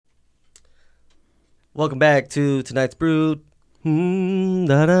Welcome back to tonight's brew.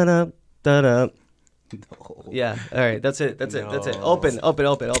 Da da da da da. No. Yeah. All right. That's it. That's it. That's it. No. Open.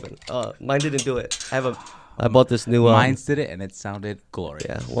 Mine didn't do it. I bought this new. Mine did it, and it sounded glorious.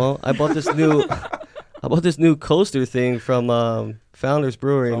 Yeah. Well, I bought this new. I bought this new coaster thing from Founders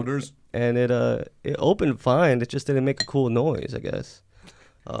Brewery. And it opened fine. It just didn't make a cool noise, I guess.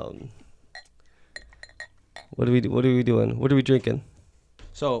 What are we doing? What are we drinking?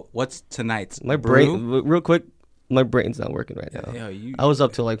 So, what's tonight's My brew? brain, real quick, my brain's not working right now. Yeah, I was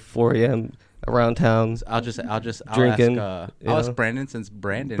up till like 4 a.m. around town. I'll drinking, ask, I'll ask Brandon, since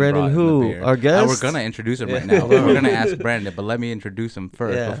Brandon Brandon brought who? the beer. Our guest? We're gonna introduce him right now. We're gonna ask Brandon, but let me introduce him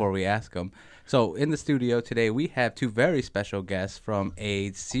first before we ask him. So in the studio today, we have two very special guests from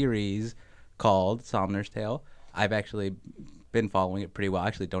a series called Sommoners Tale. I've actually been following it pretty well. I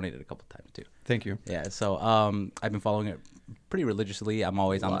actually donated a couple times too. Thank you. Yeah, so I've been following it pretty religiously. I'm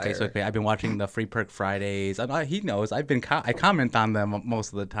always on the Facebook page. I've been watching the Free Perk Fridays. He knows. I comment on them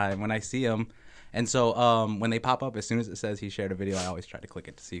most of the time when I see them. And so when they pop up, as soon as it says he shared a video, I always try to click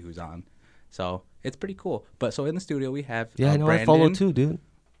it to see who's on. So it's pretty cool. But so in the studio we have Yeah, I know. Brandon. I follow too, dude.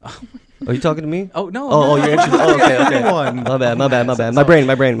 Are you talking to me? Oh no! Oh, you're interested. Oh, okay. My bad. My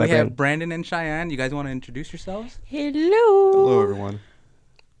brain. We have Brandon and Cheyenne. You guys want to introduce yourselves? Hello. Hello, everyone.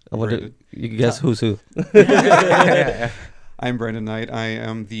 I wonder. You can guess who's who. I'm Brandon Nyte. I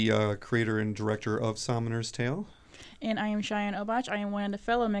am the creator and director of Sommoners Tale. And I am Cheyenne Obacz. I am one of the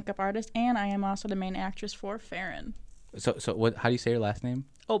fellow makeup artists, and I am also the main actress for Faeryn. So what? How do you say your last name?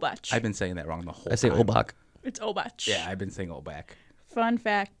 Obacz. I've been saying that wrong the whole time. I say Obach. It's Obacz. Yeah, I've been saying Obach. Fun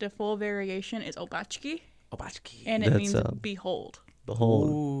fact, the full variation is Obachki, Obachki. and it That's, means behold. Behold.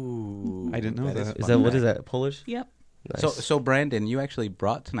 Ooh. I didn't know that. Is that what is that? Polish? Yep. Nice. So Brandon, you actually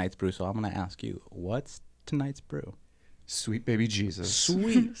brought tonight's brew, so I'm gonna ask you, what's tonight's brew? Sweet baby Jesus.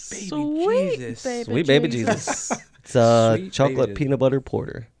 Sweet Sweet baby Sweet baby Jesus. Jesus. It's Sweet chocolate baby peanut butter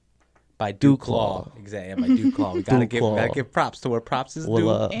porter. By Dewclaw. Exactly, by Dewclaw. We gotta Dewclaw. give props to where props is due.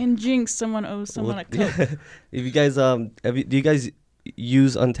 Well, And Jinx, someone owes someone a Coke. if you guys do you guys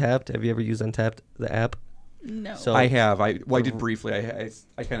use Untapped? Have you ever used Untapped, the app? No. So I have. I did briefly.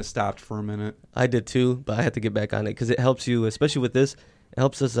 I kind of stopped for a minute. I did too, but I had to get back on it because it helps you, especially with this. It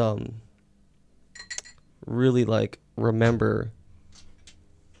helps us really like remember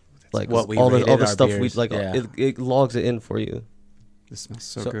like What we all the rated our stuff beers. we like. Yeah. It logs it in for you. This smells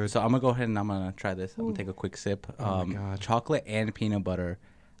so good. So I'm gonna go ahead and I'm gonna try this. I'm gonna take a quick sip. Oh my God. Chocolate and peanut butter.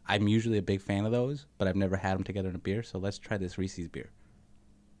 I'm usually a big fan of those, but I've never had them together in a beer. So let's try this Reese's beer.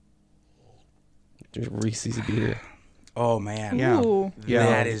 Just Reese's beer. Oh man, Yeah. Ooh. Yeah.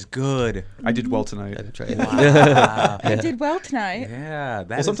 that is good. I did well tonight. I had to try it. Wow. I did well tonight. Yeah,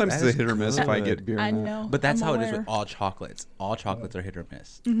 Well, sometimes it's a hit or miss if I good. get beer. I in that. know. But that's I'm how it is aware. with all chocolates. All chocolates are hit or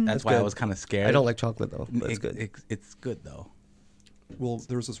miss. Mm-hmm. That's why I good. was kind of scared. I don't like chocolate though, but it's It- good. It's good though. Well,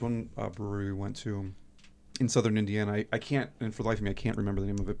 there was this one brewery we went to in southern Indiana. I can't, and for the life of me, I can't remember the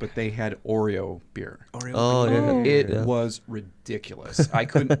name of it, but they had Oreo beer. Oreo. Oh, yeah. Oh. It Yeah. was ridiculous. I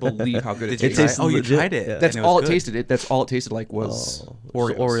couldn't believe how good it Did you It try? tasted. tastes Oh, you legit. tried it. Yeah. That's and it was all it good. tasted. That's all it tasted like was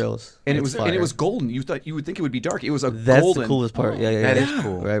Oreos. Oreos. And it That's was and it fire. was golden. You would think it would be dark. It was a That's golden. the coolest part. Yeah, yeah, That yeah. is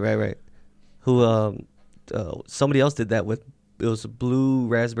cool. Right. Who somebody else did that with it was blue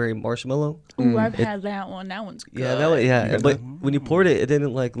raspberry marshmallow. Ooh, I've had that one. That one's good. Yeah, that one, yeah. guys But when you poured it, it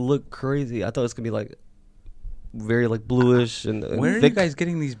didn't like look crazy. I thought it was gonna be like very like bluish and Where are you thick. guys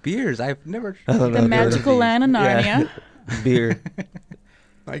getting these beers? I've never. I don't The know, magical dude. land of Narnia. Yeah. Beer.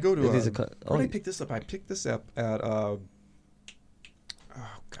 I go to. It is a Where oh, did I pick this up? I picked this up at.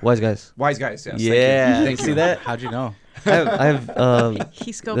 Wise guys. Wise Guys. Yes. Yeah. Thank you. See that? How'd you know? I've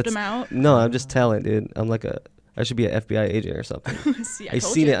He scoped that's- him out. no, I'm just talent, dude. I'm like I should be an FBI agent or something. See, I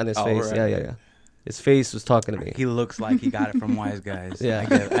told seen you. it on his Oh, face. right. Yeah. His face was talking to me. He looks like he got it from Wise Guys. Yeah.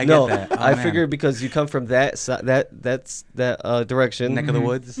 I no, get that. Oh, I man. figured because you come from that direction. Neck of the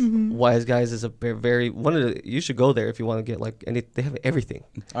woods. Mm-hmm. Wise Guys is a very one of the. You should go there if you want to get like any. They have everything.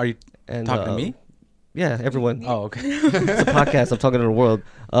 Are you And talking to me? Yeah, everyone. Oh, okay. It's a podcast. I'm talking to the world.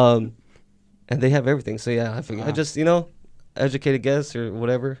 And they have everything. So yeah, I figured I just educated guess or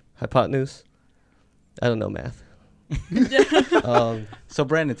whatever hypotenuse. I don't know math. So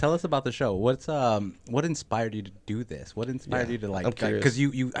Brandon, tell us about the show. What inspired you to do this? What inspired you to I'm like? curious. Because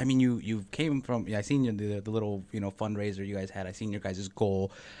you came from. Yeah, I seen the little fundraiser you guys had. I seen your guys'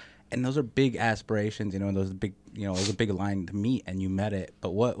 goal, and those are big aspirations. And those are big. It was a big line to meet, and you met it.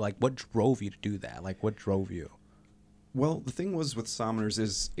 But what drove you to do that? Like, what drove you? Well, the thing was with Sommoners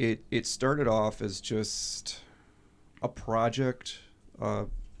is it started off as just a project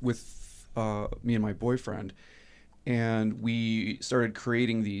with me and my boyfriend, and we started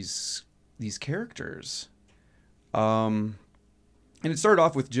creating these these characters. And it started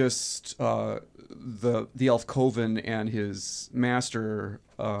off with just the elf Coven and his master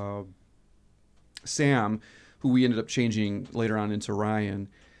Sam, who we ended up changing later on into Ryan.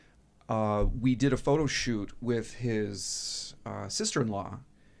 We did a photo shoot with his sister-in-law.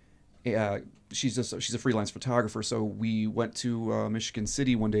 She's a freelance photographer, so we went to Michigan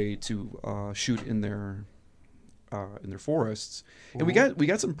City one day to shoot in their forests, and we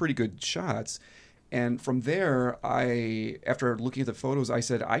got some pretty good shots. And from there, after looking at the photos, I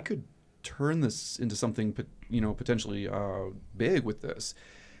said I could turn this into something, potentially big with this.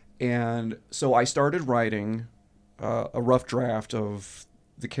 And so I started writing a rough draft of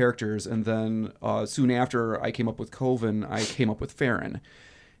the characters, and then soon after I came up with Coven, I came up with Faeryn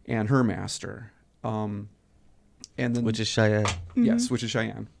and her master, and then Which is Cheyenne. yes, which is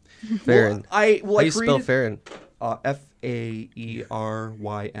Cheyenne. Faeryn. How do you spell Faeryn? Faeryn.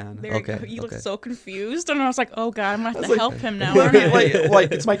 There Okay, you go. You okay. look so confused, and I was like, "Oh God, I'm gonna have to like- help him now."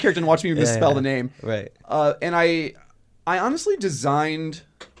 like it's my character, and watch me misspell the name. Right. And I honestly designed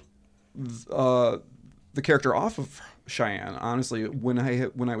the character off of Cheyenne. Honestly, when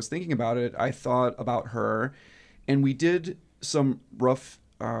I was thinking about it, I thought about her, and we did some rough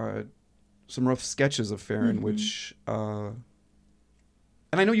sketches of Faeryn, which.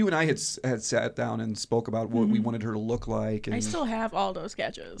 And I know you and I had sat down and spoke about what we wanted her to look like. And I still have all those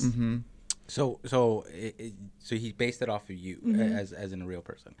sketches. So he based it off of you as in a real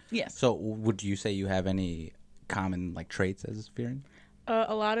person. Yes. So would you say you have any common like traits as Faeryn?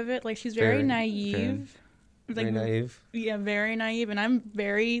 A lot of it, like she's very Faeryn. naive. Very Like, naive. Yeah, very naive, and I'm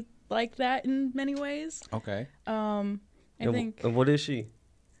very like that in many ways. Okay. I think And what is she?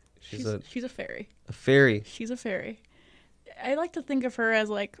 she's a fairy. A fairy. She's a fairy. I like to think of her as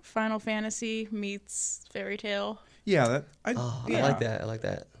like Final Fantasy meets fairy tale. yeah, I like that. I like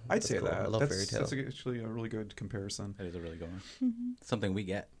that. I'd That's say cool. that. I love fairy tale. That's actually a really good comparison. That is a really good one. Something we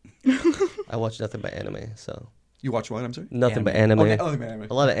get. I watch nothing but anime, so You watch what? I'm sorry. nothing but Anime. anime. Anime.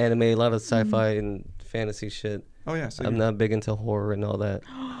 A lot of anime, a lot of sci-fi and fantasy shit. Oh yeah. So I'm not big into horror and all that.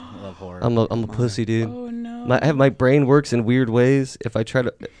 I love horror. I'm a pussy, dude. Oh no. My brain works in weird ways. If I try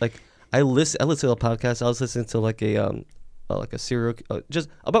to I listen to a podcast. I was listening to like a serial just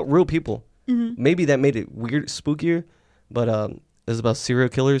about real people. Maybe that made it weird, spookier, but it was about serial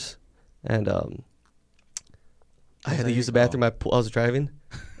killers, and I had to use the bathroom. I was driving,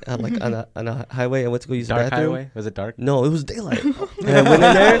 on a highway. I went to go use Dark the bathroom. highway? Was it dark? No, it was daylight. And I went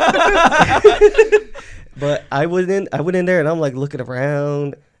in there. But I went in there and I'm like looking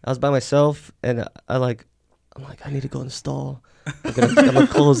around. I was by myself and I'm like, I need to go in the stall. I'm gonna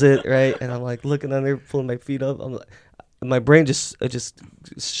close it, right? And I'm like looking under, pulling my feet up. I'm like, my brain just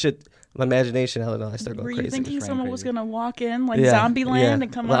shit. My imagination, I don't know. I start going Were crazy. you thinking Just ran someone was crazy. gonna walk in like Zombieland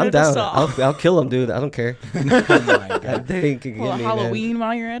and come well, out I'm of the down. stall? I'll kill him, dude. I don't care. Oh my god. They can Well, get me, Halloween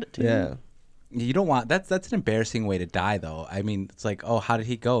while you're at it too. Man. Yeah. You don't want that's an embarrassing way to die though. I mean, it's like, oh, how did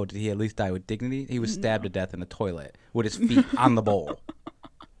he go? Did he at least die with dignity? He was stabbed to death in a toilet with his feet on the bowl.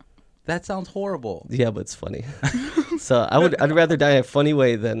 That sounds horrible. Yeah, but it's funny. So I'd rather die a funny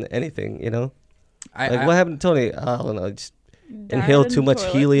way than anything, you know? What happened to Tony? I don't know. Just Died inhaled in too the much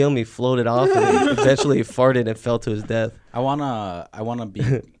toilet. helium. He floated off and eventually he farted and fell to his death. I wanna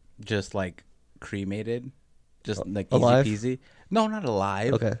be just like cremated, just like Alive? easy peasy. No, not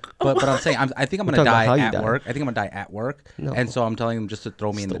alive. Okay. But I'm saying I think I'm We're gonna talking about how die you at die. work. I think I'm gonna die at work, No. and so I'm telling them just to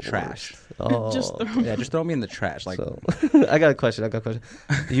throw me in the It's trash. worst. Oh, Just Yeah, just throw me in the trash. Like, so I got a question.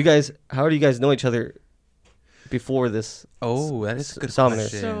 You guys, how do you guys know each other before this? oh, that is a good Sommoners.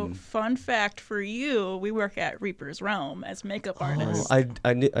 question. So, fun fact for you: we work at Reaper's Realm as makeup artists,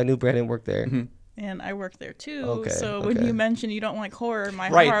 I knew Brandon worked there. and I work there too. Okay, so when okay. you mentioned you don't like horror, my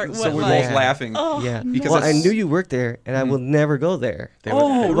Right. heart So went we're like, both laughing. oh, Yeah, Because well, I it's- knew you worked there, and I will never go there.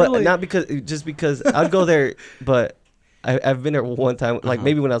 oh, But really? not just because I'd go there, but I've been there one time, like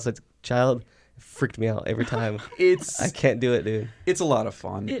maybe when I was a child, it freaked me out every time. I can't do it, dude. It's a lot of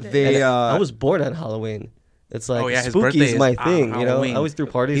fun. It is. They I was born on Halloween. It's like Oh, yeah, his spooky birthday is my is on thing, you know. Halloween. I always threw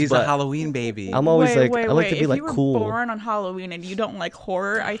parties. He's but a Halloween baby. I'm always wait, I like to be if like you were cool. born on Halloween and you don't like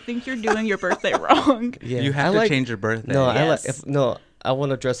horror, I think you're doing your birthday wrong. Yeah, You have I to like- change your birthday. No, Yes. I want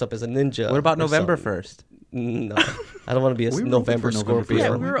to dress up as a ninja. What about or November something. 1st? No, I don't want to be a We were November open for November Scorpio. Yeah,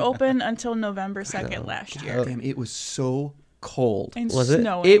 first. we were open until November 2nd last year. Damn, it was so cold. And Was it?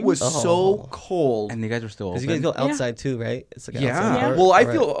 snowing. It was Oh. so cold. And you guys were still Because open. you guys go outside too, right? It's like an Yeah. outside part? Well, I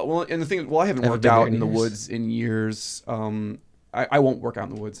Right. feel and the thing. Well, I haven't Haven't worked been there out in in the years. woods in years. I won't work out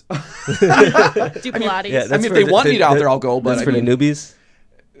in the woods. Do Pilates. Yeah, I that's mean, if for they the- want me the- out there, I'll go. But That's I for mean, the newbies.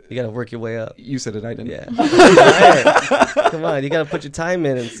 You gotta work your way up. You said it. I didn't. Yeah. Right. Come on, you gotta put your time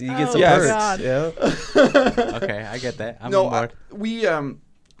in, and you get some Yes. perks. Yeah. Okay, I get that. I'm on board. We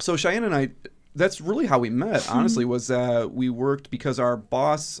so Cheyenne and I. That's really how we met. Honestly, was we worked because our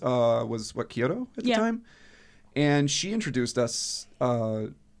boss was Kyoto at the time, and she introduced us.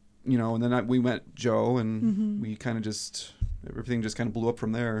 And then we met Joe, and we kind of everything just kind of blew up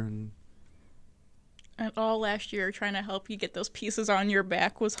from there. And all last year, trying to help you get those pieces on your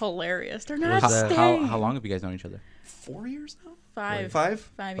back was hilarious. They're not staying. How long have you guys known each other? 4 years now. 5. 5.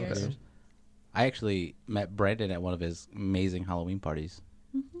 5 years. Okay. I actually met Brandon at one of his amazing Halloween parties.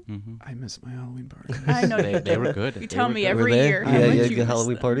 I miss my Halloween party. I know They were good. You They tell were me good. every Were they? year. Yeah, how much you you get miss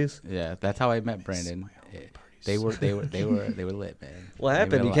Halloween them. parties. Yeah, that's how I met Brandon. They were lit, man. What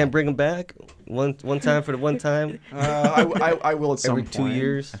happened? You can't bring them back one time for the one time I will at some every point. 2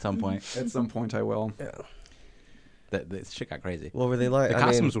 years. At some point. At some point, I will. Yeah. The shit got crazy. What were they like? The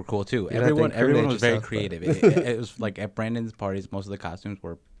costumes were cool too. you don't have to Everyone was very incriminate yourself, creative. It was like at Brandon's parties, most of the costumes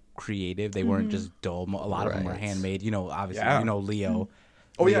were creative. They weren't just dull. A lot of them were Right. handmade. Obviously, Yeah. Leo.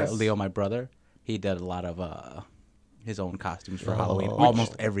 Oh, Leo, yes. Leo, my brother. He did a lot of his own costumes for Oh. Halloween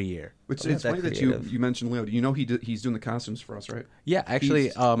almost every year. Which I'm it's not funny that that creative. you mentioned Leo. You know he's doing the costumes for us, right? Yeah, actually,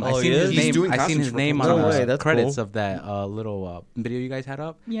 He's- I Oh, seen he his is? He's name. doing I seen costumes his for name folks. on No the way, that's credits cool. of that little video you guys had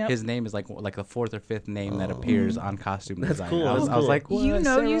up. Yep. His name is like the 4th or 5th name that appears on costume That's design. cool, I was that's cool. like, what? You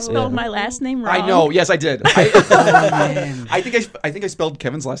know you Sarah? spelled my last name wrong. I know. Yes, I did. man. I think I spelled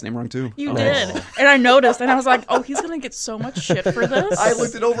Kevin's last name wrong too. You Oh. did. And I noticed, and I was like, oh, he's going to get so much shit for this. I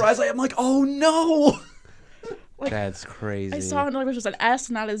looked it over. I'm like, oh no. That's crazy. I saw it was just an S,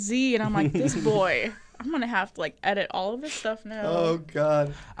 not a Z, and I'm like, this boy, I'm going to have to edit all of his stuff now. Oh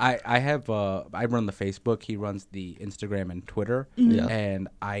God. I have I run the Facebook. He runs the Instagram and Twitter. Yeah. And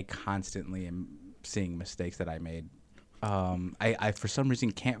I constantly am seeing mistakes that I made. I for some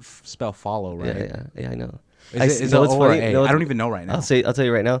reason can't spell follow right. Yeah, I know. Is it know O what's or funny? A? You know I what's- don't even know right now. I'll tell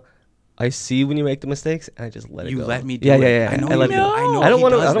you right now. I see when you make the mistakes, and I just let it You go. let me do yeah, it. Yeah, yeah. I know I you let do. it go. I know I don't he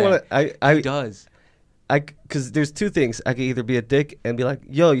want to. does I don't that. want to. He does. Because there's two things. I could either be a dick and be like,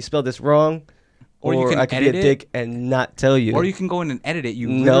 "Yo, you spelled this wrong," Or you can I could be a edit it. dick and not tell you. Or you can go in and edit it. You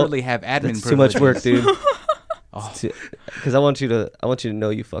No, literally have admin That's too much work, privileges. dude. Oh. Because I want you to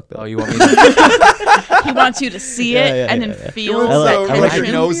know you fucked up. Oh, you want me to? He wants you to see Yeah, it yeah, and yeah, then yeah. feel I like- that I like tension.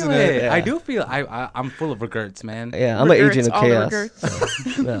 your nose in it. Yeah. I do feel. I'm full of regrets, man. Yeah, I'm an Regrets, agent of all the chaos.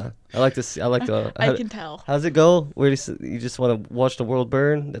 regrets. Yeah, I like to. I like to. I can tell. How's it go? Where you just want to watch the world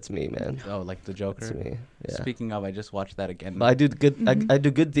burn? That's me, man. Oh, like the Joker. That's me. Yeah. Speaking of, I just watched that again. But I do good. I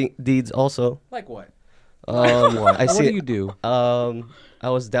do good deeds also. Like what? I What see. do you do? I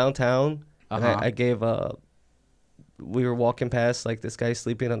was downtown and Uh-huh. I gave we were walking past this guy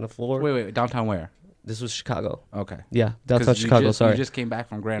sleeping on the floor. Wait. Downtown where? This was Chicago. Okay. Yeah, downtown 'Cause you Chicago. just- Sorry. You just came back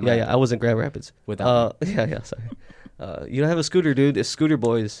from Grand yeah, Rapids. I was in Grand Rapids. Without yeah. Sorry. You don't have a scooter, dude. It's Scooter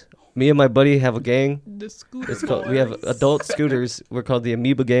Boys. Me and my buddy have a gang. The scooter It's called. We have boys. adult scooters. We're called the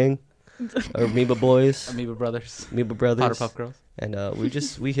Amoeba Gang, or Amoeba Boys, Amoeba Brothers. Amoeba Brothers. Powderpuff Girls. And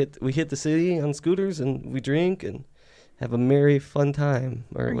we hit the city on scooters and we drink and have a merry fun time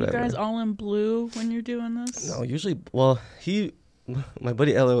or Are whatever. you guys all in blue when you're doing this? No, usually. Well, my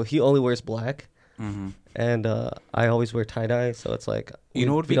buddy Elio, he only wears black, Mm-hmm. and I always wear tie dye. So it's like You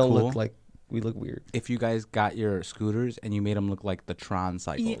know what'd we be don't cool? look like we look weird. If you guys got your scooters and you made them look like the Tron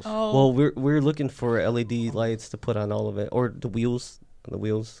cycles. Yeah, oh, Well, we're looking for LED lights to put on all of it, or the wheels.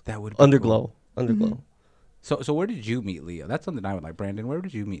 That would be Underglow. cool. Underglow. So where did you meet Leo? That's something I would like. Brandon, where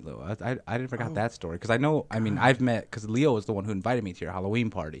did you meet Leo? I didn't forgot Oh, that story because I know. I mean, I've met because Leo was the one who invited me to your Halloween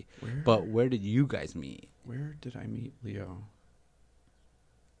party. Where? But where did you guys meet? Where did I meet Leo?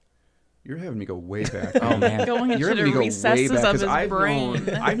 You're having me go way back. Oh man. going You're into having the me go way recesses back of 'cause his brain.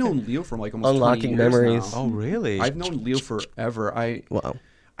 I've known Leo for like almost Unlocking 20 years memories. now. Oh really? I've known Leo forever. Wow.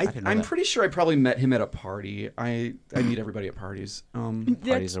 didn't know I'm that. pretty sure I probably met him at a party. I meet everybody at parties. Parties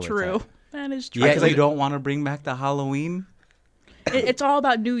That's are where true. it's That is true. Yeah, 'cause you I- don't want to bring back the Halloween. It's all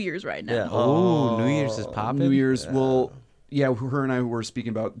about New Year's right now. Yeah. Oh, New Year's is popping. New Year's. Well, yeah, her and I were speaking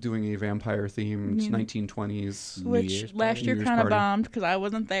about doing a vampire themed 1920s. New Which Year's last party. year New Year's kind of party. bombed because I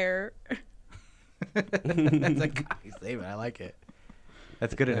wasn't there. That's a guy's name. I like it.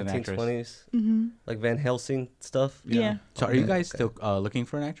 That's good in an actress. 1920s, Mm-hmm. like Van Helsing stuff. Yeah. So are you Okay, guys okay. still looking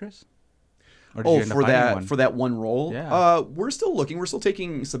for an actress? Or did you Oh, end up for finding that one? for that one role. Yeah. We're still looking. We're still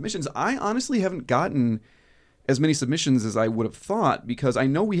taking submissions. I honestly haven't gotten as many submissions as I would have thought because I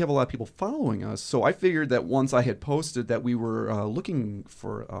know we have a lot of people following us. So I figured that once I had posted that we were looking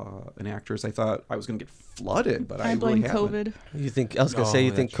for an actress, I thought I was going to get flooded. But I I blame really haven't. COVID. You think I was gonna Oh, say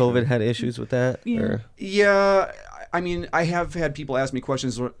you think that's COVID true. had issues with that? Yeah. Or? Yeah, I mean, I have had people ask me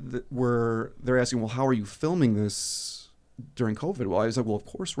questions where they're asking, well, how are you filming this during COVID? Well, I was like, well, of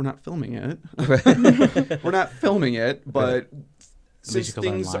course we're not filming it. We're not filming it, but At least you can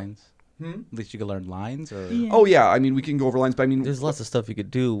learn things... lines. At least you can learn lines. Or... Yeah. Oh, yeah. I mean, we can go over lines, but I mean... There's lots of stuff you could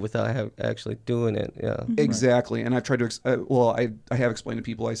do without actually doing it. Yeah. Exactly. And I've tried to... I have explained to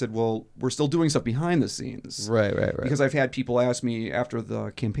people, I said, well, we're still doing stuff behind the scenes. Right. Because I've had people ask me after the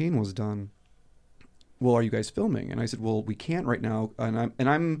campaign was done, well, are you guys filming? And I said, well, we can't right now.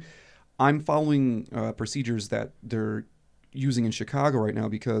 And I'm following procedures that they're using in Chicago right now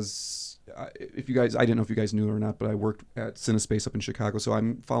because... I didn't know if you guys knew or not, but I worked at CineSpace up in Chicago, so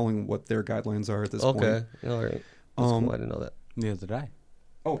I'm following what their guidelines are at this point. Okay, all right. That's cool. I didn't know that. Neither did I.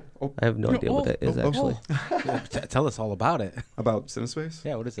 Oh. I have no idea what that is actually. Tell us all about it. About CineSpace?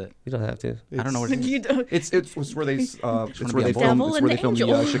 Yeah, what is it? You don't have to. I don't know what it is. You don't. It's where they it's where they be film Devil it's where and they film the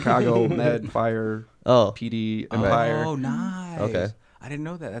Angel. Chicago Med Fire PD Empire. Oh, nice. Okay. I didn't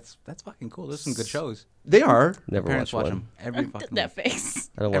know that. That's fucking cool. There's some good shows. They are. Never Parents watched watch one. them every fucking That week. face.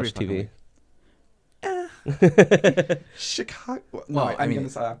 I don't Every watch fucking TV. week. Chicago. No, Well, I'm I mean- gonna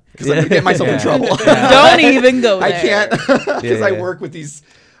stop because I'm gonna get myself in trouble. Don't even go there. I can't because Yeah. I work with these.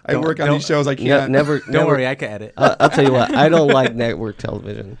 I work on these shows. I can't. Don't worry, I can edit. I'll tell you what. I don't like network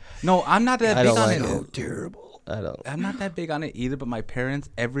television. No, I'm not that I big don't on like it. it. Terrible. I don't. I'm not that big on it either. But my parents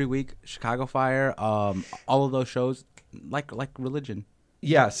every week, Chicago Fire, all of those shows, like religion.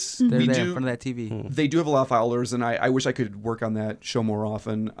 Yes, They're we there do. in front of that TV. They do have a lot of followers, and I wish I could work on that show more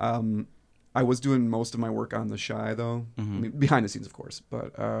often. I was doing most of my work on the Shy, though. I mean, behind the scenes, of course,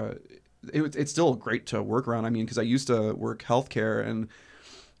 but it's still great to work around. I mean, because I used to work healthcare, and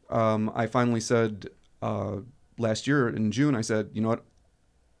I finally said last year in June, I said, you know what,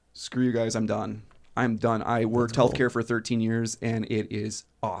 screw you guys, I'm done. I'm done. I worked healthcare for 13 years, and it is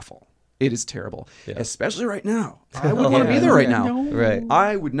awful. It is terrible, especially right now. I wouldn't want to be there right now. No. Right.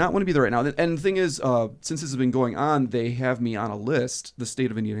 I would not want to be there right now. And the thing is, since this has been going on, they have me on a list. The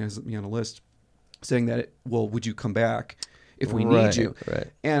state of Indiana has me on a list saying that, would you come back if we need you? Right.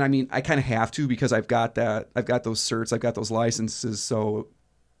 And I mean, I kind of have to because I've got those certs, I've got those licenses. So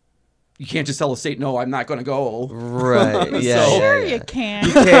you can't just tell a state, no, I'm not going to go. Right. Yeah. So- Sure, yeah. you can.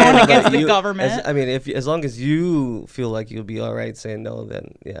 You Going can, against but the you- government. as long as you feel like you'll be all right saying no,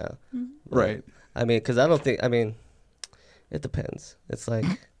 then yeah. Right. I mean, because I don't think. I mean, it depends. It's like,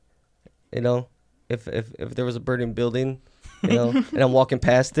 if there was a burning building, and I'm walking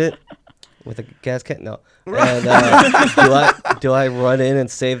past it with a gas can, no. And do I run in and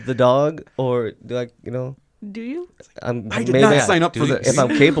save the dog, or do I, Do you? I did not sign up for this. If I'm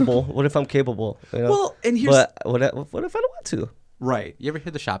capable, what if I'm capable? Well, and here's... But what if I don't want to? Right. You ever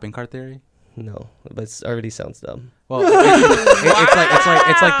hear the shopping cart theory? No, but it already sounds dumb. Well, it's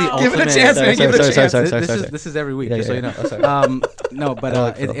like the ultimate. Give it a chance, man. Give it a chance. Sorry. This is every week, Yeah, just so yeah, you know. yeah. Oh, sorry. No, but I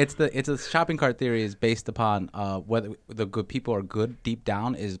like Phil. it's a shopping cart theory is based upon whether the good people are good deep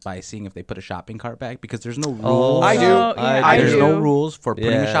down is by seeing if they put a shopping cart back, because there's no rules. Oh, I do. Oh, yeah, I There's do. no rules for putting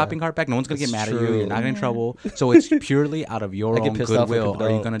a Yeah. shopping cart back. No one's gonna get That's mad at you. You're not true. in trouble. So it's purely out of your I get own pissed off when goodwill. people Are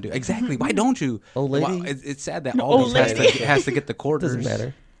you don't. gonna do exactly? Why don't you? Old lady? Well, it's sad that No, all old these lady. has to get the quarters. Doesn't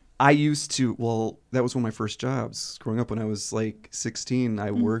matter. I used to, that was one of my first jobs growing up when I was like 16. I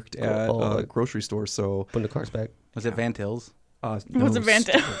worked at a grocery store. So, Putting the carts back. Was it Van Til's? Was it Van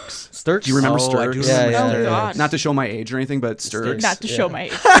Til? Sturks. Do you remember Oh, I Sturks? do Yeah, remember yeah. Sturks. Oh, God. Not to show my age or anything, but Sturks. Not to show my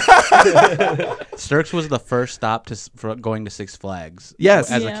age. Sturks was the first stop for going to Six Flags.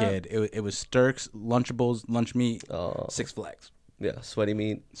 Yes. As Yeah. a kid, it was Sturks, Lunchables, lunch meat, Oh, Six Flags, yeah, sweaty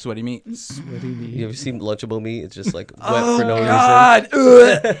meat. sweaty meat. You ever seen Lunchable meat? It's just like wet Oh, for no God.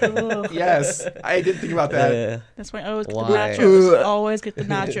 Ugh. Yes. I didn't think about reason. that. Yeah. That's why I always get Why? the nachos. Always get the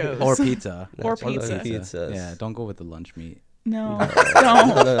nachos. Or pizza. Or That's one of the pizza. pizzas. Yeah, don't go with the lunch meat. No,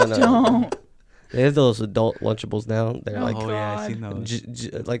 No. don't. They have those adult Lunchables now. They're Oh, like yeah, I've God. seen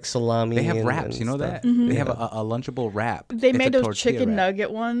those. like salami. They have and- wraps, and you know stuff. that? They have a Lunchable wrap. They It's a made those tortilla chicken wrap.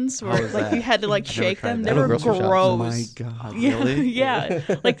 nugget ones where How is like that? you had to like I've never shake tried them. that. They I know were grocery shops. Oh, gross. my God. Yeah, Really? yeah.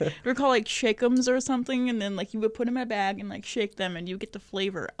 Like they're called like shake'ems or something, and then like you would put them in a bag and like shake them, and you get the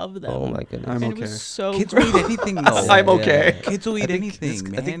flavor of them. Oh my goodness. I'm And okay. it was so Kids will gross. eat anything though. I'm okay. Kids will eat anything,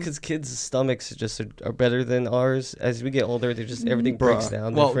 man. I think because kids' stomachs just are better than ours. As we get older, they just everything breaks Bruh.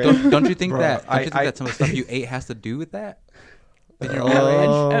 down. Well, different. don't you think Bruh, that? Don't you think I- that some of the stuff you ate has to do with that? In your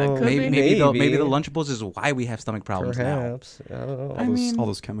Oh, marriage? could be. Maybe the Lunchables is why we have stomach problems now. Perhaps. I don't know. I mean- all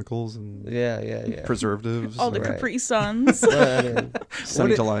those chemicals and Yeah. preservatives. All the Right. Capri Suns. Well, I mean,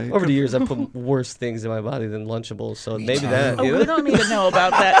 Sunny Delight. over the years, I put worse things in my body than Lunchables. So maybe that. Oh, you we know? don't need to know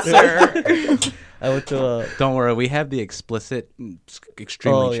about that, sir. I went to Don't worry, we have the explicit,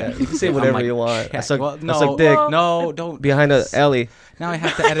 extremely. Oh yeah, you can say whatever you want. I suck no, dick no, don't. behind an alley. Now I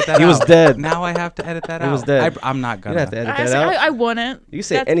have to edit that out. He was dead. Now I have to edit that out. He was dead. I'm not You gonna. don't have to edit that out. I wouldn't. You can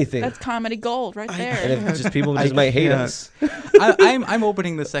say anything. That's comedy gold right there. And if just people just might hate can't. us. I'm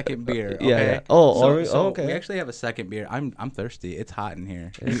opening the second beer. Okay? Yeah. Oh, So, are we? so Okay. we actually have a second beer. I'm thirsty. It's hot in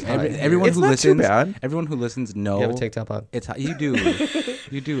here. It's hot in here. Everyone It's who not listens, too bad. everyone who listens, You have a know tank top on. it's hot. You do,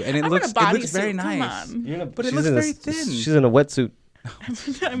 you do, and it I'm looks in a very bodysuit. Come nice. on. But it She's looks in a- very thin. She's in a wetsuit.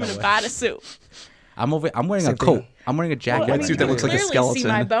 I'm in a bodysuit. I'm wearing Same a coat. thing. I'm wearing a jacket. Well, right wetsuit that now. looks like a Clearly see skeleton.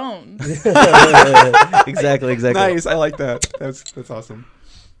 my bones. Exactly. Nice. I like that. That's awesome.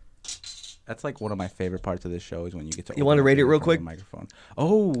 That's like one of my favorite parts of this show is when you get to. You wanna open rate it beer real from quick? the microphone.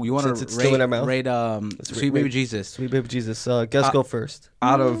 Oh, you want Since to it's still rate? in our mouth? Rate Sweet Baby rate- Jesus. Sweet baby Jesus. Guess go first.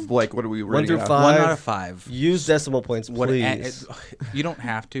 Out of like, what are we rating through it out? 5. 1 out of 5. Use decimal points, What please. you don't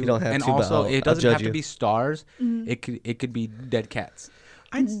have to. You don't have and to, but also, I'll it doesn't judge have to you. be stars. It could be dead cats.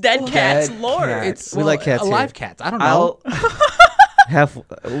 Dead cats, Dead Lord. cats. We like cats alive here. cats. I don't know. Half.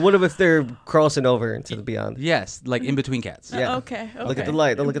 What if they're crossing over into the beyond? Yes, like in between cats. Yeah. Okay. Look at the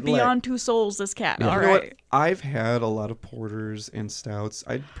light. Look at the light. Beyond two souls, this cat. Yeah. All You know what? right. I've had a lot of porters and stouts.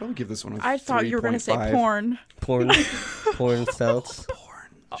 I'd probably give this one a I thought you were going to say 3.5. porn. Porn stouts. Porn.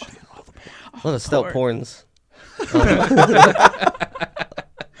 A lot of stout Porn. porns.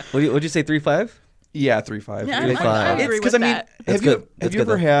 What'd you say? 3.5? Yeah, 3.5. Yeah, Three, I five. agree It's with I mean, that. That's have you good. That's good,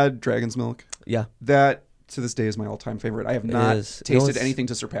 ever though. had Dragon's Milk? Yeah. That to this day is my all-time favorite. I have not is. You know tasted what's- anything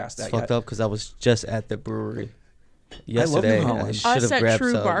to surpass It's that fucked yet. up because I was just at the brewery love yesterday. New Holland. I Us should have at grabbed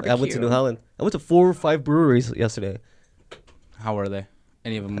True some. I went to Barbecue. New Holland. I went to 4 or 5 breweries yesterday. How are they?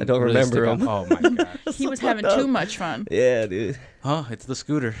 Any of them? I don't really remember stick out? Oh my god. He was having too much fun. Yeah, dude. Oh, it's the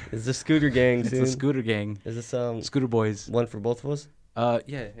scooter. It's the scooter gang, It's dude. the scooter gang. Is this Scooter boys. one for both of us?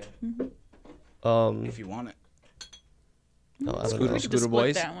 Yeah. If If you want it. no, I don't Scooter, know. We could scooter just split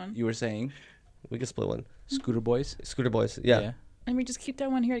boys. that one. You were saying We can split one. scooter boys. Scooter boys. Yeah. Let me just keep that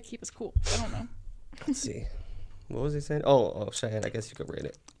one here to keep us cool. I don't know. Let's see. What was he saying? Oh, Cheyenne. I guess you could rate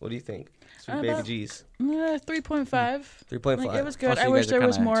it. What do you think? Sweet baby About- G's. 3.5. 3.5. Like, it was Oh, good. so I you wish guys are there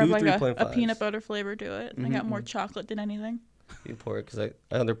was kinda more two of like a 3.5s. peanut butter flavor to it. I got more chocolate than anything. You pour it because I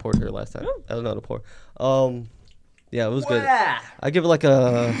under poured her last time. I don't know how to pour. Yeah, it was good. I give it like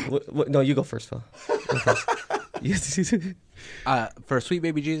a. No, you go first, Phil. Go first. Yes. For Sweet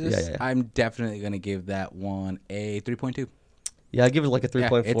Baby Jesus, Yeah. I'm definitely gonna give that one a 3.2. Yeah, I give it like a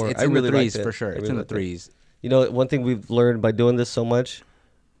 3.4. It's I in really the threes liked it. for sure. I It's really in the liked it. threes. You know, one thing we've learned by doing this so much,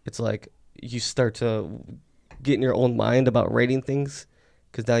 it's like you start to get in your own mind about rating things.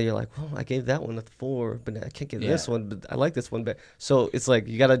 Because now you're like, well, I gave that one a 4, but I can't give this Yeah. one, but I like this one better. So it's like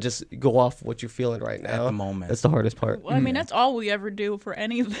you got to just go off what you're feeling right now. At the moment. That's the hardest part. Well, I mean, that's all we ever do for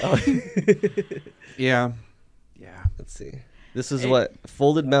anything. Yeah. Let's see. This is Hey. what?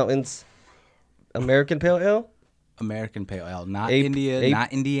 Folded Mountains American Pale Ale? American Pale Ale, not A- India, A-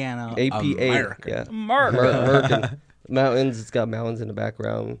 not Indiana. APA. American. Yeah. Mark. American. Mountains. It's got mountains in the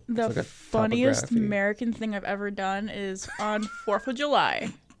background. The It's like a funniest topography. American thing I've ever done is on 4th of July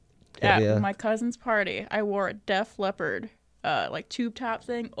Yeah, at yeah. my cousin's party. I wore a Def Leppard like tube top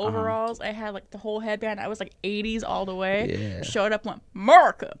thing, overalls. I had like the whole headband. I was like 80s all the way. Yeah. Showed up, went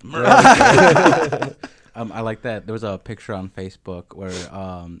America. I like that. There was a picture on Facebook where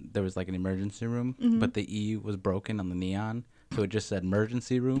there was like an emergency room, but the E was broken on the neon. So it just said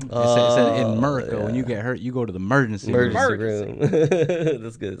emergency room. It said in America, when you get hurt, you go to the emergency room. Emergency room.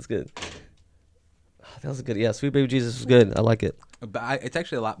 That's good. That's good. That was good. Yeah, Sweet Baby Jesus was good. I like it. But it's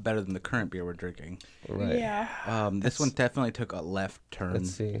actually a lot better than the current beer we're drinking. Right. Yeah. This one definitely took a left turn.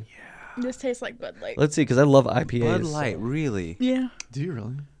 Let's see. This tastes like Bud Light. Let's see, because I love IPAs. Bud Light, really? Yeah. Do you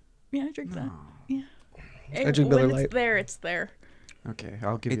really? Yeah, I drink that. Yeah. I drink Miller when Lite. it's there, it's there. Okay,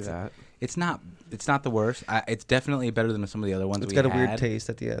 I'll give you It's- that. It's not the worst. It's definitely better than some of the other ones It's we got a had. weird taste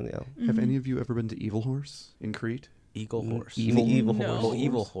at the end, yeah. Have any of you ever been to Evil Horse in Crete? Eagle horse. Evil No. horse. Oh,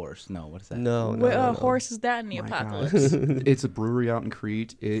 evil horse. No, what is that? No, no, What no, no. horse is that in the My apocalypse? God. It's a brewery out in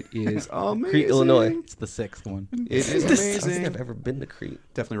Crete. It is amazing. Crete, Illinois. It's the sixth one. It is I don't think amazing. I've ever been to Crete.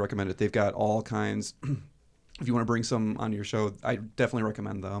 Definitely recommend it. They've got all kinds. If you want to bring some on your show, I definitely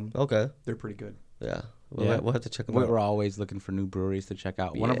recommend them. Okay. They're pretty good. Yeah. Yeah. We'll have to check them We're out. always looking for new breweries to check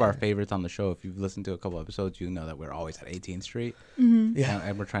out. One of our Yeah. favorites on the show, if you've listened to a couple episodes, you know that we're always at 18th Street. Yeah.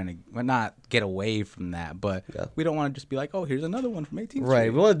 And we're trying to not get away from that, but Yeah. we don't want to just be like, oh, here's another one from 18th Right. Street.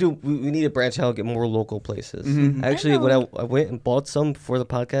 We want to do. We need to branch out, get more local places. Mhm. Actually, I when know. I went and bought some for the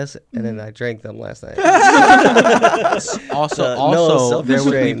podcast, and then I drank them last night. Also, no there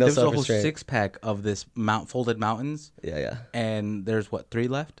self-restraint, no was a whole self-restraint. 6-pack of this folded mountains, Yeah, yeah. and there's what, 3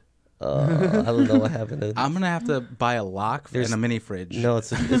 left? I don't know what happened. I'm gonna have to buy a lock and a mini fridge. No, it's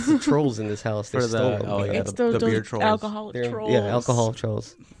the trolls in this house. They For stole them. It's the those beer trolls. alcoholic trolls. Yeah, alcohol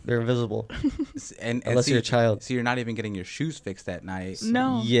trolls. They're invisible. And Unless see, you're a child. So you're not even getting your shoes fixed that night.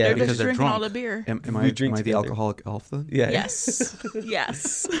 No, Yeah, they're because just they're drinking all drunk. the beer. Am We I drink the together. alcoholic elf then? Yeah. Yes,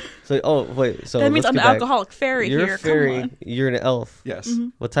 yes. So wait. So That means let's I'm get the back. alcoholic fairy You're here. a fairy. Come on. You're an elf. Yes.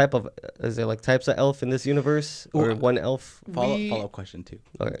 What type of? Is there like types of elf in this universe, or Ooh. one elf? Follow up question too.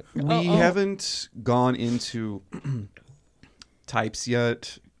 Okay. We haven't gone into types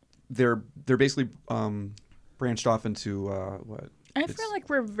yet. They're basically branched off into what? I feel like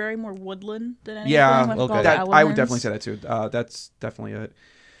we're very more woodland than anything. Yeah, with okay. all the that, I would elements. definitely say that too. That's definitely it.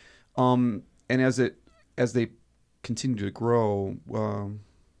 And as they continue to grow,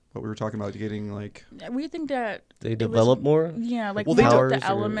 what we were talking about getting like We think that They it develop was, more. Yeah, like Well, more powers of the or-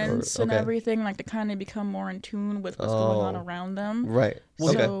 elements and okay. everything, like to kind of become more in tune with what's going on around them. Right.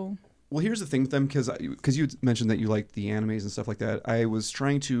 Okay. So Well, here's the thing with them, because you mentioned that you like the animes and stuff like that. I was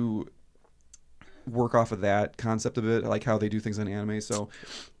trying to work off of that concept a bit, like how they do things in anime. So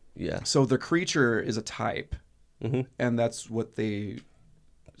Yeah. the creature is a type, and that's what they.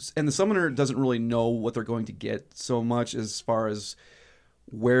 And the summoner doesn't really know what they're going to get so much as far as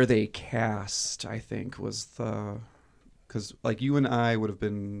where they cast. I think was the. Because like you and I would have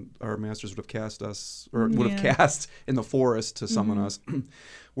been, our masters would have cast us, or would have cast in the forest to summon us.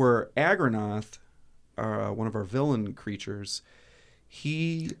 Where Agronoth, one of our villain creatures,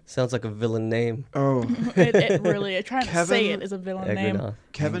 he Sounds like a villain name. it really, trying to say Kevin it is a villain name. Agronoth.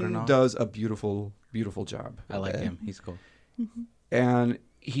 Kevin Agronoth. does a beautiful, beautiful job. I like him. He's cool. And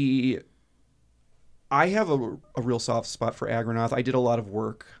I have a real soft spot for Agronoth. I did a lot of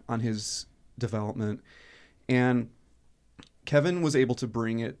work on his development, and Kevin was able to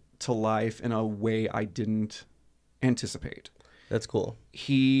bring it to life in a way I didn't anticipate. That's cool.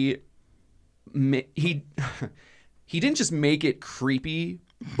 He didn't just make it creepy,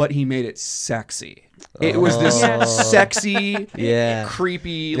 but he made it sexy. It was this sexy, Yeah.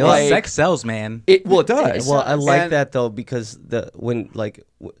 creepy, know, like Sex sells, man. it. Well, it does. Well, I like And- that though because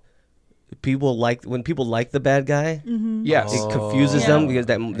people like the bad guy. Yes. It confuses Yeah. them because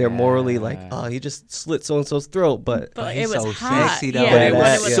they're morally like, oh, he just slit so and so's throat, but But he's it was so hot. sexy, though. Yeah, But it when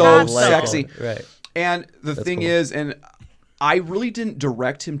was was so hot, sexy. Right. And the thing cool. is, and I really didn't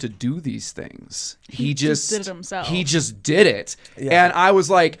direct him to do these things. He just did it himself. He just did it. Yeah. And I was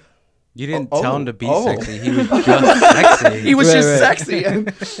like, You didn't Oh, tell him to be oh. sexy. He was just sexy. he was Right, just right.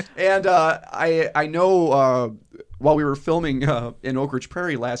 sexy. And I know while we were filming in Oak Ridge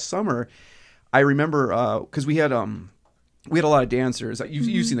Prairie last summer, I remember because we had a lot of dancers.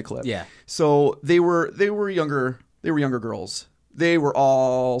 You've seen the clip. Yeah. So they were younger girls. They were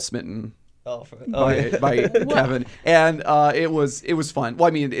all smitten by Kevin, and it was fun. Well,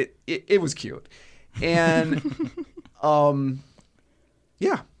 I mean, it was cute, and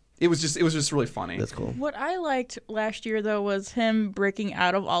yeah, it was just really funny. That's cool. What I liked last year, though, was him breaking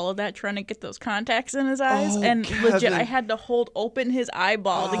out of all of that, trying to get those contacts in his eyes. Oh, and legit, Kevin. I had to hold open his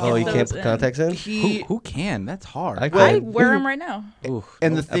eyeball to get Oh, you those can't put in. contacts in? Who can? That's hard. I I could. wear them right now. Ooh.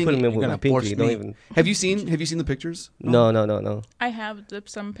 And the I thing, put them in with gonna my pinky. force Don't me. even. have you seen the pictures? No. I have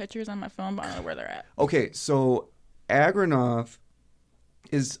some pictures on my phone, but I don't know where they're at. Okay, so Agronoth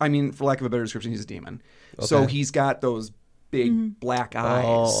is, I mean, for lack of a better description, he's a demon. So Okay. he's got those big black eyes.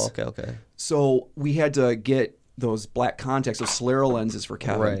 Oh, okay. So we had to get those black contacts, those scleral lenses for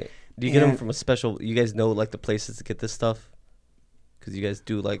Kevin. Right. Do you get them And from a special? You guys know like the places to get this stuff? Because you guys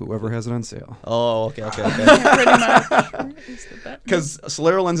do like. Whoever has it on sale. Oh, okay. Pretty much. It's the best. Because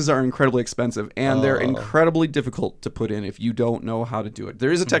scleral lenses are incredibly expensive, and they're incredibly difficult to put in if you don't know how to do it.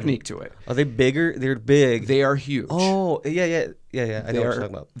 There is a technique to it. Are they bigger? They're big. They are huge. Oh, yeah. I know what you're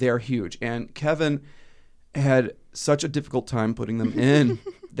talking about. They are huge. And Kevin had such a difficult time putting them in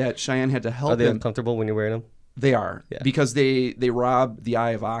that Cheyenne had to help Are they him. uncomfortable when you're wearing them? They are. Yeah. Because they rob the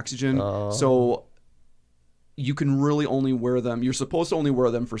eye of oxygen. So you can really only wear them. You're supposed to only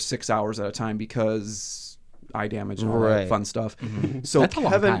wear them for 6 hours at a time because eye damage and all that Right. fun stuff. So That's a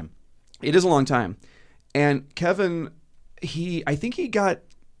long Kevin, time. it is a long time. And Kevin, I think he got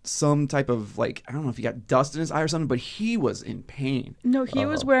some type of like, I don't know if he got dust in his eye or something, but he was in pain. No, he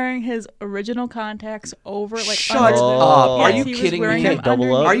was wearing his original contacts over, like, Shut under the- up. Yes, Are you he was kidding me? wearing You them can't double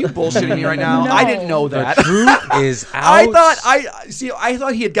underneath. up? Are you bullshitting me right now? No. I didn't know that. Truth is out. I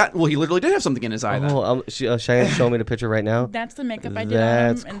thought he had gotten, well, he literally did have something in his eye then. Oh, Cheyenne's showing me the picture right now. That's the makeup I did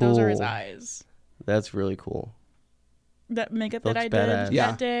That's on him, and those are his cool. eyes. That's really cool. That makeup that Looks I badass. did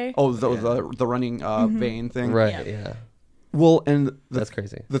Yeah. that day. Oh, the running vein thing. Right, Yeah. yeah. Well, and That's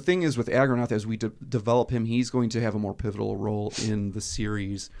crazy. the thing is with Agronoth, as we develop him, he's going to have a more pivotal role in the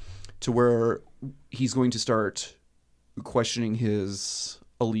series to where he's going to start questioning his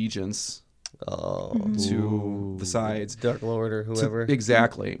allegiance to the sides, Dark Lord or whoever.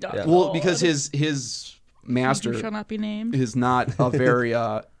 Exactly. Dark Well, Lord. because his master shall not be named. is not a very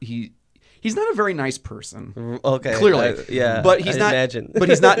he's not a very nice person. Okay, Clearly, yeah, but he's I not. imagine. But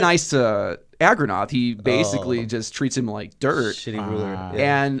he's not nice to Agronoth. He basically just treats him like dirt. Shitty ruler.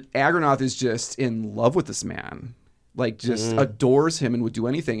 Yeah. And Agronoth is just in love with this man, like just adores him and would do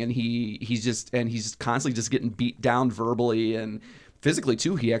anything. And he's constantly just getting beat down verbally and physically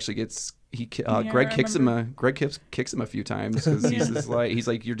too. He actually gets Greg kicks him a few times because he's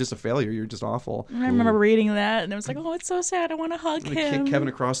like you're just a failure. You're just awful. I remember reading that, and it was like, oh, it's so sad. I want to hug him. Kick Kevin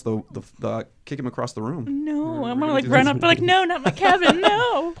across the kick him across the room. No, I'm gonna like run up, like, no, not my Kevin,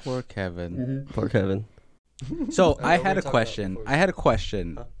 no. Poor Kevin. Poor Kevin. So I had a question.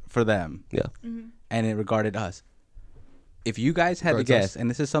 For them. Yeah. And it regarded us. If you guys had to Towards guess, us. and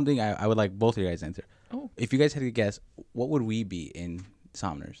this is something I would like both of you guys to answer. Oh. If you guys had to guess, what would we be in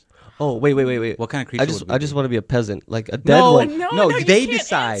Sommoners? Oh, wait. What kind of creature would we I just be? want to be a peasant, like a dead No, one. no, you they can't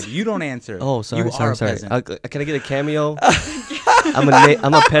decide. answer. You don't answer. Oh, sorry, You are a sorry. peasant. Can I get a cameo?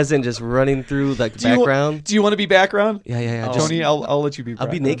 I'm a peasant just running through like background. Do you want to be background? Yeah. Oh. Just, Tony, I'll let you be. I'll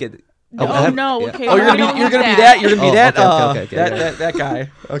be background. naked. No, no, okay. Oh, you're gonna be that. You're gonna be Oh, that. okay, yeah. That guy.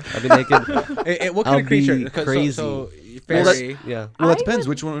 Okay. I'll be naked. What kind I'll of creature? be 'Cause crazy. So, Well, fairy. Yeah. Well, I it depends.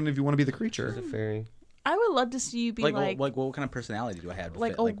 would- Which one of you want to be the creature? The fairy. I would love to see you be like what kind of personality do I have? To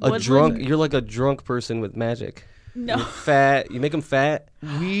like fit? a Like, A Woodland- drunk. You're like a drunk person with magic. no, Fat. You make them fat.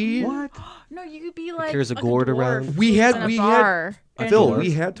 what? no, you could be like carries a like gourd dwarf around. We who's had- in a we had- bar, and Phil, he-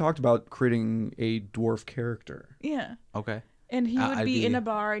 we had talked about creating a dwarf character. yeah. Okay. And he would I'd be be- in a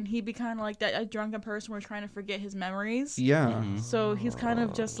bar, and he'd be kind of like that a drunken person who's trying to forget his memories. Yeah. So he's kind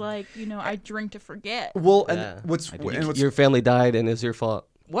of just like, I drink to forget. Well, and Yeah. what's Your family died and it's your fault.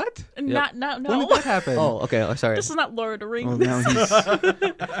 What? Not When no. did that happen? Oh, okay. Oh, sorry. This is not Lord of the Rings. Oh, now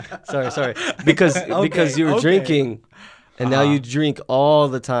he's Sorry. Because you were drinking, and now you drink all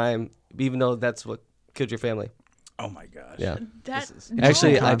the time, even though that's what killed your family. Oh my gosh. Yeah. That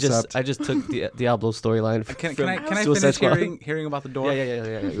Actually, No. I Concept. just took the Diablo storyline. Can I Suicide finish Squad. hearing about the door?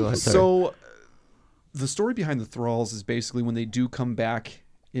 Yeah. Go ahead. Sorry. So, the story behind the thralls is basically when they do come back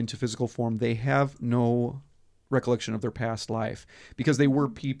into physical form, they have no recollection of their past life because they were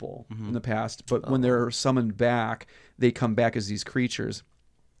people in the past. But when they're summoned back, they come back as these creatures.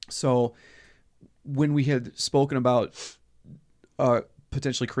 So, when we had spoken about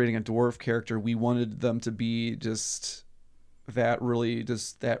potentially creating a dwarf character, we wanted them to be just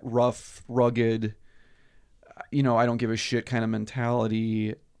that rough, rugged, I don't give a shit kind of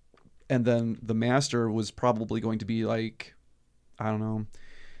mentality. And then the master was probably going to be like, I don't know,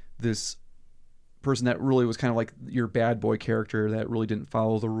 this person that really was kind of like your bad boy character that really didn't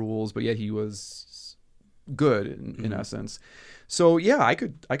follow the rules, but yet he was good in essence. So yeah, I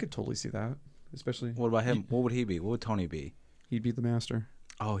could totally see that. Especially, What about him? What would he be? What would Tony be? he'd be the master.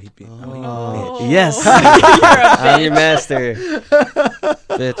 Oh, he'd be. Oh. Yes. You're a I'm your master,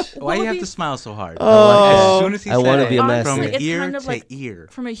 bitch. Why you have be- to smile so hard? Oh. As soon as he I said wanna it, be a from master. It's ear kind of to like- ear.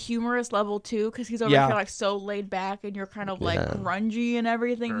 from a humorous level too, because he's over Yeah. here like so laid back, and you're kind of like Yeah. grungy and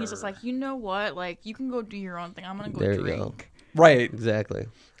everything. He's just like, you know what? Like, you can go do your own thing. I'm gonna go There you drink. go. Right. Exactly.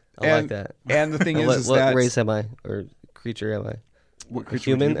 I And- like that. And the thing What, is what that race am I, or creature am I? what A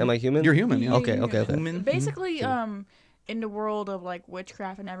creature would human? you be? Am I human? You're human. Yeah. Okay. Human? Basically, in the world of like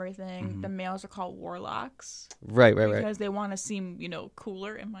witchcraft and everything, the males are called warlocks Right. because they want to seem,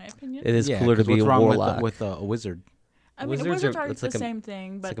 cooler, in my opinion. It is Yeah, cooler to 'cause be what's a wrong warlock. with a wizard? I mean, wizards wizards are- are it's the like a- same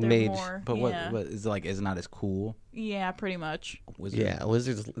thing, but like a they're mage. more. But yeah. what is like? Is it not as cool? Yeah, pretty much. Wizard. Yeah,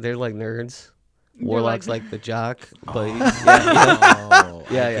 wizards. They're like nerds. They're Warlock's like- like the jock, but Oh,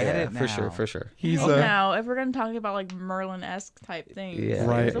 I yeah, get it for sure, now. for sure. He's Now, if we're gonna talk about like Merlin-esque type things, Yeah.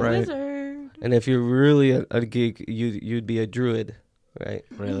 Right, he's a right. wizard. And if you're really a geek, you'd be a druid, right?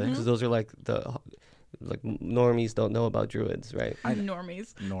 Really? Because those are like normies don't know about druids, right?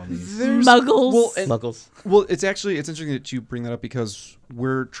 Normies. Normies. Muggles. Well, and- Muggles. Well, it's interesting that you bring that up because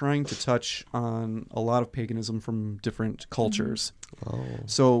we're trying to touch on a lot of paganism from different cultures. Oh,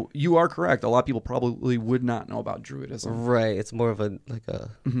 So you are correct. A lot of people probably would not know about Druidism. right. It's more of a like a.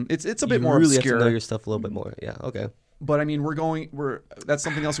 It's a bit you more really obscure. have to know your stuff a little bit more. Yeah. Okay. But I mean, that's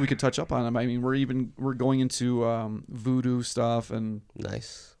something else we could touch up on. I mean, we're going into voodoo stuff and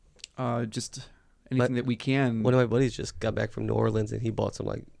Nice. just anything that we can. One of my buddies just got back from New Orleans and he bought some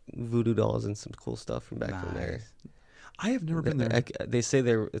like voodoo dolls and some cool stuff from back from there. I have never been there. They say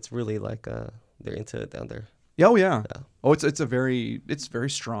it's really like they're into it down there. Yeah, oh yeah. Oh, it's very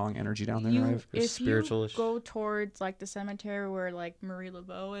strong energy down there. If spiritual-ish. you go towards like the cemetery where like Marie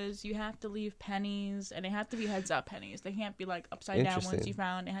Laveau is, you have to leave pennies, and they have to be heads up pennies. They can't be like upside down ones you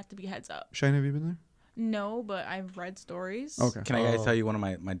found. They have to be heads up. Cheyenne, have you been there? No, but I've read stories. Okay. Can I guys tell you one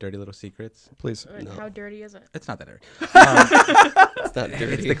of my dirty little secrets? Please. How dirty is it? It's not that dirty. It's not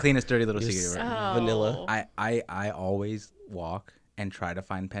dirty. It's the cleanest dirty little secret. Oh. Vanilla. I always walk and try to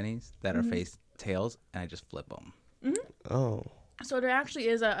find pennies that are face tails, and I just flip them. Oh, So there actually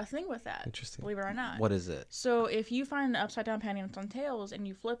is a thing with that. Interesting. Believe it or not. What is it? So if you find an upside down penny and it's on tails and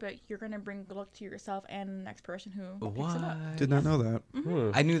you flip it, you're gonna bring good luck to yourself and the next person who picks it up. Did not know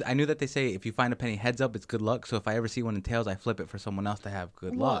that. I knew that they say if you find a penny heads up, it's good luck. So if I ever see one in tails, I flip it for someone else to have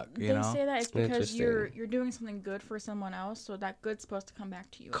good luck. You know, They say that it's because you're Interesting. doing something good for someone else, so that good's supposed to come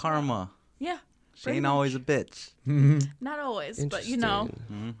back to you. as well. karma. Yeah. She pretty ain't always a bitch. Not always, but you know,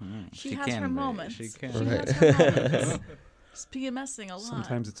 Mm-hmm. she has her be. moments. She can. She has her moments. Just PMSing a lot.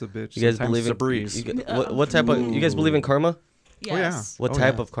 Sometimes it's a bitch. you guys sometimes believe it's in a breeze. what type of? You guys believe in karma? Yes. What Oh,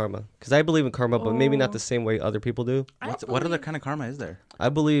 type yeah. of karma? Because I believe in karma, but maybe not Oh. the same way other people do. What other kind of karma is there? I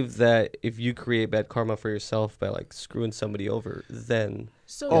believe that if you create bad karma for yourself by like screwing somebody over, then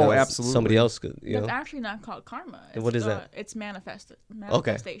So Oh, that's- absolutely. somebody else could. You That's know, actually not called karma. And what is that? It's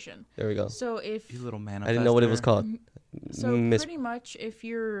manifestation. there we go. So if You little man. I didn't know what it was called. So Miss- pretty much, if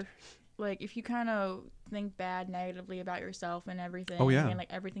you're like, if you kind of think bad, negatively about yourself and everything, Oh, yeah. and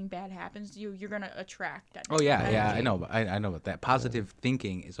like everything bad happens to you, you're gonna attract that. Oh yeah, negative yeah. energy. I know. But I know about that. Positive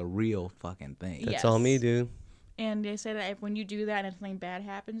thinking is a real fucking thing. That's all me, Yes. dude. And they say that if, when you do that and something bad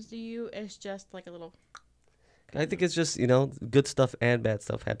happens to you, it's just like a little. I think it's just good stuff and bad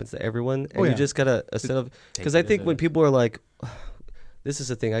stuff happens to everyone, and Oh, yeah. you just gotta instead of because I think when people are like, this is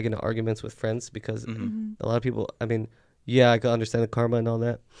the thing, I get into arguments with friends because a lot of people. I mean, yeah, I can understand the karma and all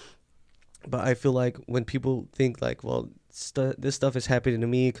that, but I feel like when people think like, well, this stuff is happening to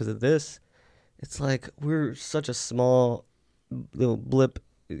me because of this, it's like we're such a small little blip,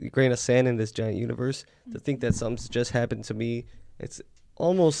 grain of sand in this giant universe to think that something's just happened to me. It's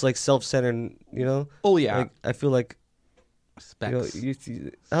almost like self-centered, Oh yeah. Like I feel like Specs.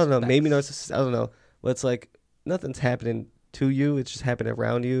 I don't know, maybe Specs. narcissist. I don't know, but it's like nothing's happening to you; it's just happening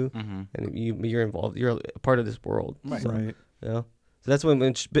around you, Mm-hmm. and you're involved. You're a part of this world, Right. So, Right. So that's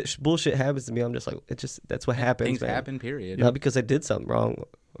when bullshit happens to me. I'm just like, that's what happens. Things man. happen. Period. Not because I did something wrong,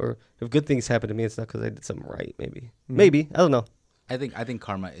 or if good things happen to me, it's not because I did something right. Maybe I don't know. I think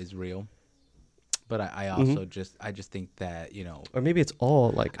karma is real, but I also just think that Or maybe it's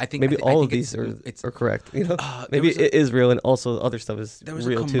all like I think- maybe I think- I all think of these it's- are correct. there Maybe was a- it is real, and also other stuff is there was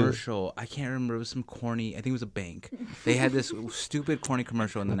real a too. commercial. I can't remember. It was some corny. I think it was a bank. They had this stupid corny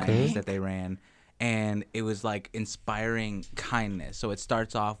commercial in the 90s that they ran. And it was like inspiring kindness. So it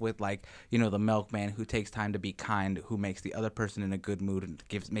starts off with like, the milkman who takes time to be kind, who makes the other person in a good mood and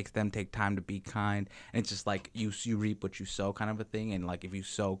makes them take time to be kind. And it's just like you reap what you sow kind of a thing. And like if you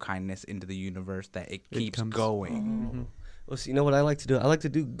sow kindness into the universe, that it keeps comes- going. Well, see, you know what I like to do? I like to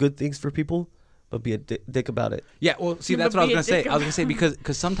do good things for people, but be a dick about it. Yeah, well, see, But that's what I was be a gonna say. dick I was gonna say because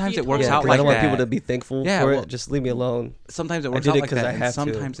sometimes it works Yeah, out 'cause like I don't want that. people to be thankful Yeah, for well, it. Just leave me alone. Sometimes it I works did out it like 'cause that, I and have to,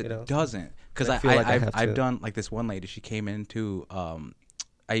 sometimes you it know? doesn't. Because I feel like I have I've to. done like this one lady. She came into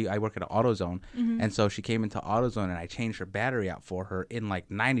I work at an AutoZone, and so she came into AutoZone, and I changed her battery out for her in like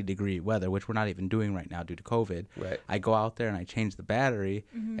 90-degree weather, which we're not even doing right now due to COVID. Right. I go out there and I change the battery,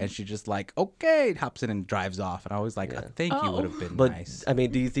 and she just like okay hops in and drives off, and I was like, a thank you would have been But nice. I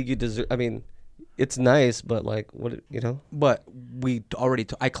mean, do you think you deserve? I mean, it's nice, but like, what But we already.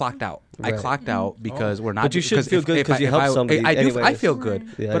 I clocked out. I Right. clocked out because we're not. But you should because feel if- good if 'cause I- you if helped I- somebody I do. I anyways. feel good.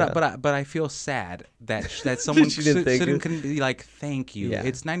 Yeah, yeah. But I feel sad that someone She didn't thank you. couldn't be like thank you. Yeah.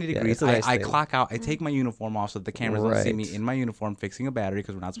 It's 90 Yeah, degrees. it's a nice I thing. clock out. I take my uniform off so that the cameras don't see me Right. in my uniform fixing a battery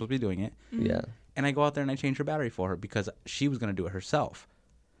because we're not supposed to be doing it. Yeah. And I go out there and I change her battery for her because she was gonna do it herself.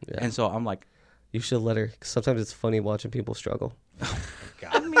 Yeah. And so I'm like, You should let her. 'Cause sometimes it's funny watching people struggle.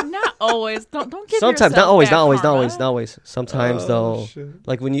 I mean, not always. Don't give Sometimes, yourself not always, bad not always, not karma. always, not always. Sometimes though,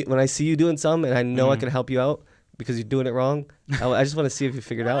 like when I see you doing something and I know I can help you out because you're doing it wrong, I just want to see if you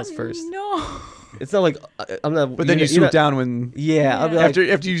figured it out first. No. It's not like I'm not. But then you you're swoop not- down when Yeah, I'll be like, after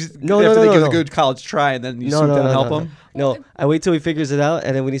you No, after no, they no, give no. a good college try and then you no, swoop no, down no, and help no, them. No, I wait till he figures it out,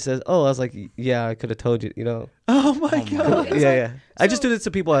 and then when he says, "Oh," I was like, "Yeah, I could have told you," Oh my god. It's yeah, like- yeah. I just so- do this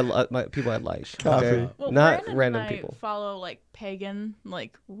to people I like. Copy. Okay? Well, Not Brandon random and I people. follow like pagan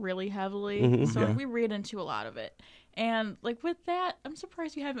like really heavily, Mhm. so Yeah. we read into a lot of it. And like with that, I'm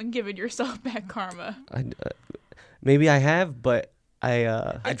surprised you haven't given yourself bad karma. Maybe I have, but I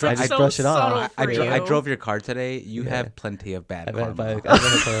It's I like just so brush it off. subtle I for I you. drove your car today. You Yeah. have plenty of bad I've had-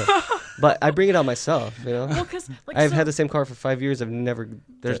 karma. But I bring it out myself, you know. Well, because like, I've had the same car for 5 years. I've never.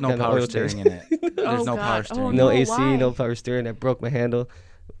 There's no done an power oil steering change. in it. There's Oh, no God. power Oh, steering. No No, AC, why? no power steering. I broke my handle.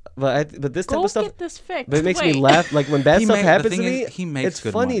 But this type go of stuff. get this fixed. But it makes me Wait. laugh. Like when bad stuff the happens to thing me, is, he makes it's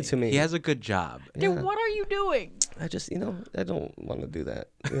good funny money. to me. He has a good job. Then Yeah. what are you doing, I just, I don't want to do that.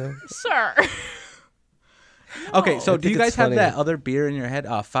 You know? sir? Okay, so I do think you guys it's have funny. that other beer in your head?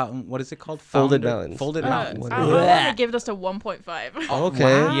 Fountain. What is it called? Folded Founder- Mountains. Folded Mountains. I'm gonna give this a 1.5. Okay.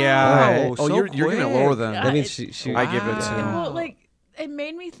 Wow. Yeah. Alright. Oh, So you're giving it quick. lower than. Yeah. That means it's- she I give it Wow. to. Well, like it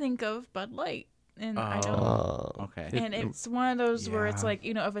made me think of Bud Light, and I don't. Okay. And it's one of those where it's Yeah. like,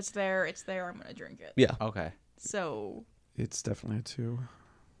 if it's there, it's there. I'm gonna drink it. Yeah. Okay. So. It's definitely a 2.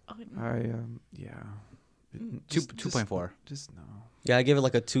 Yeah. Two 2.4. Just no. Yeah, I gave it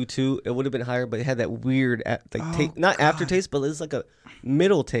like a 2.2. It would have been higher, but it had that weird, not aftertaste, but it's like a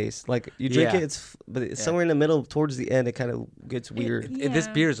middle taste. Like you drink Yeah. it, but it's somewhere in the middle. Towards the end, it kind of gets weird. This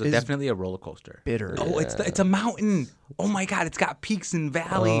Yeah. beer is definitely a roller coaster. Bitter. Oh, it's a mountain. Oh my God, it's got peaks and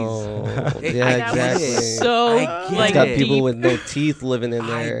valleys. Oh, It- yeah, I That get exactly. it. was so I get It's like got it. people deep. with no teeth living in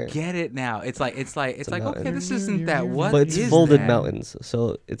there. I get it now. It's like a okay, mountain. this isn't that. What But it's is folded that? mountains,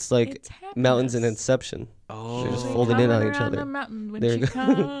 so it's like It's mountains in happiness. Inception. Oh, They're just We're folded in on coming each around other. the mountain when There she you go.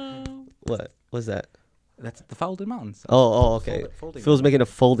 come. What was that? that's the folded mountains. Oh, okay. Folding. Phil's making a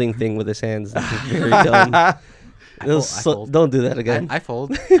folding thing with his hands. This is very dumb. fold. Don't do that again. I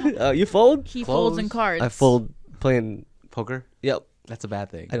fold. You fold? He folds in Clothes. cards. I fold playing. Poker. Yep. That's a bad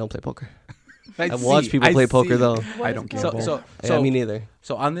thing. I don't play poker. I I've watched people play poker though. What I is don't it gamble. called? Yeah, me neither.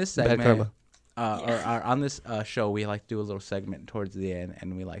 So on this Bad segment, karma. or on this show, we like to do a little segment towards the end,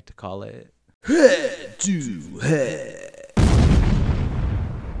 and we like to call it Head to head.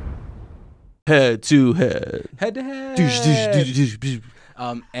 head to head.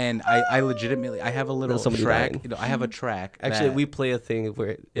 And I legitimately, I have a little somebody track. dying. I have a track. Actually, that- we play a thing where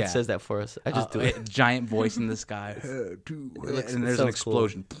it Yeah. says that for us. I just do a it. giant voice in the sky, and there's an sounds cool.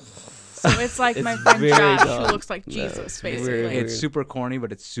 explosion. So it's like my It's friend very Josh, dumb. who looks like No, Jesus, it's very basically. weird. It's super corny,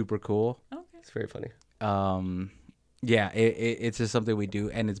 but it's super cool. Okay. It's very funny. Yeah, it's just something we do,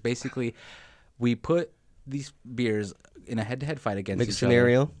 and it's basically we put these beers in a head-to-head fight against Make a each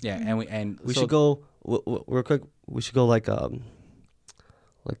scenario. other. Yeah, We so- should go real quick. We should go like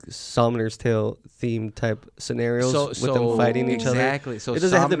Sommoners Tale theme type scenarios with them fighting each other. Exactly. So It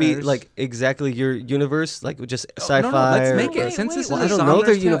doesn't have to be Sommoners- like exactly your universe, like just Oh, sci-fi. no, let's or- make it. Wait, Since this wait, is I a don't know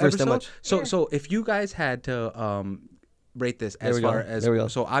their Sommoners Tale universe that episode, much. So if you guys had to rate this There as we go. far as There we go.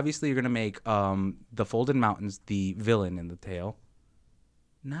 so obviously you're gonna make the Folded Mountains the villain in the tale.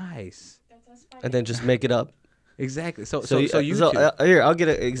 Nice. and then just make it up. Exactly. So So you two. here, I'll get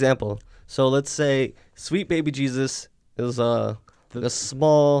an example. So let's say Sweet Baby Jesus is a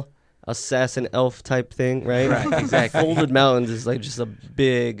small assassin elf type thing, right? Right, exactly. Folded Mountains is like just a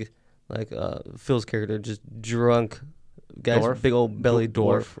big, like Phil's character, just drunk guy's Dwarf. big old belly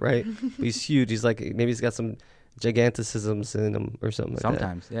Dwarf. dwarf, right? But he's huge. He's like maybe he's got some giganticisms in him or something. Like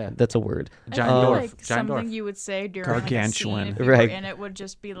Sometimes, yeah. that. That's a word. I Giant feel dwarf. like Giant something dwarf. you would say during Gargantuan. like a scene if you Right. were in it would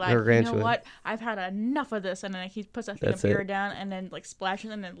just be like, you know Gargantuan. what? I've had enough of this, and then he puts a thing That's of beer it. down, and then like splashes,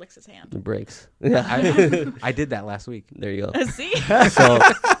 and then licks his hand. It breaks. Yeah. I did that last week. There you go. See?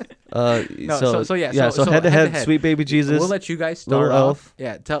 So, so So head to head, Sweet Baby Jesus. We'll let you guys Little start elf. off.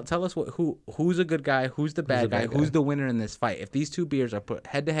 Yeah, tell us who's a good guy, who's the bad guy, bad guy? who's the winner in this fight. If these two beers are put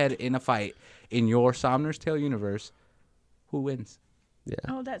head to head in a fight in your Sommoners Tale universe, who wins? Yeah.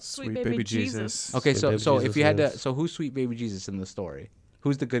 Oh, that's sweet, Sweet baby, baby Jesus. Jesus. Okay, Sweet so baby so Jesus if you had to, wins. so who's Sweet Baby Jesus in the story?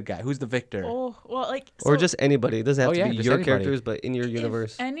 Who's the good guy? Who's the victor? Oh, well, like Or so just anybody. It doesn't have Oh, to yeah, be just your anybody. characters, but in your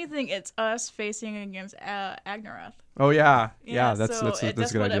universe. If anything, it's us facing against Agnaroth. Oh yeah, that's so that's a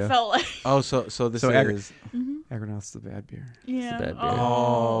that's good what idea. it felt like. Oh, so this So is Agronauts the bad beer. Yeah. bad beer.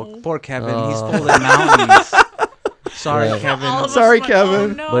 oh poor Kevin. Oh. He's folded mountains. Sorry, Right. Kevin. All of us Sorry, went, Kevin. Oh,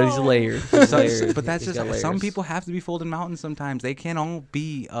 no. But he's layered. He's layered. But that's He's just got some layers. people have to be folded mountains sometimes. They can't all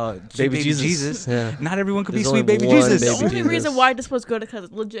be Sweet Baby Baby Jesus. Jesus. Yeah. Not everyone could be There's Sweet only Baby one Jesus. The baby only Jesus. reason why this was good because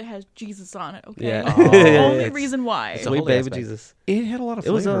it legit has Jesus on it. Okay. Yeah. Oh, The only it's- reason why. it's a Sweet holy Baby aspect. Jesus. It had a lot of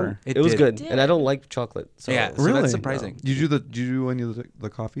It was flavor. It it was did. good, Did. and I don't like chocolate. So Yeah, so Really? that's surprising. Did you do any of the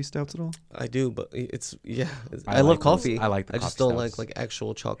coffee stouts at all? I do, but I I love like those. coffee. I like the I just coffee don't stouts. like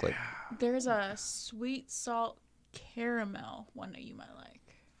actual chocolate. There's a sweet salt caramel one that you might like.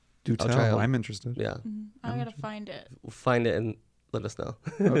 Do I'll tell. try 'em. I'm interested. Yeah, I gotta find it. find it and let us know.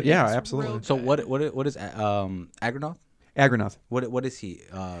 Oh, yeah, It's absolutely. real So good. what is Agronoth? Agronoth. What is he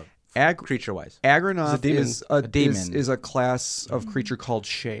creature wise? Agronoth demon. is A demon. is a class of creature called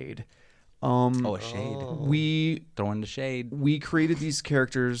Shade. Oh, a shade. We Throwing the shade. we created these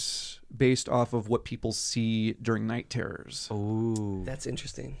characters based off of what people see during night terrors. Ooh. That's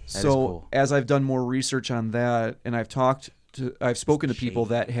interesting. That is So cool. as I've done more research on that, and I've spoken to people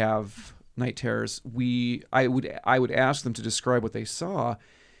that have night terrors, I would ask them to describe what they saw,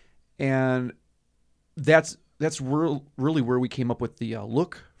 and that's really where we came up with the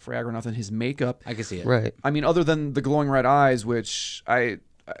look for Agronoth and his makeup. I can see it. Right. I mean, other than the glowing red eyes, which I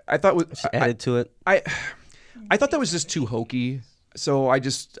thought was Just added to it. I thought that was just too hokey. So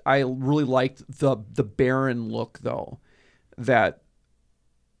I really liked the barren look though, that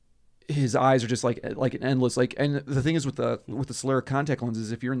his eyes are just like an endless and the thing is with the Solera contact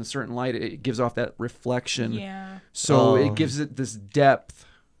lenses, if you're in a certain light, it gives off that reflection. Yeah. So it gives it this depth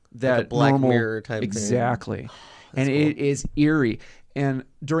that Like a Black normal, Mirror type thing. exactly, and cool. it is eerie. And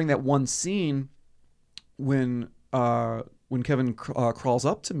during that one scene, when Kevin crawls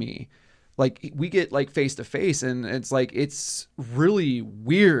up to me, like we get like face to face, and it's really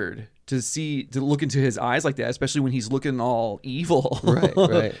weird to look into his eyes like that, especially when he's looking all evil.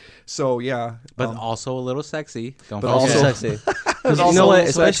 Right. So yeah, But also a little sexy. Don't But forget. also- sexy. Because you know what? So it's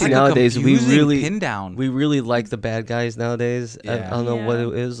Especially like a nowadays, confusing pin down. we really like the bad guys nowadays. I Yeah. don't know what Yeah.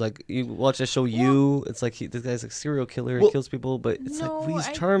 it is. Like you watch the show, it's like this guy's like serial killer. He kills people, but it's No, like he's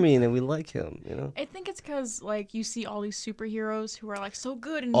I- charming and we like him. You know. I think it's because like you see all these superheroes who are like so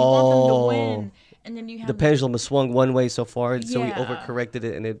good and you want them to win, and then you have The pendulum has swung one way so far, so we Yeah. overcorrected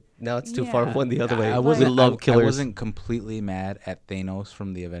it, and now it's too far Yeah. one the other way. I We wasn't. love killers. I wasn't completely mad at Thanos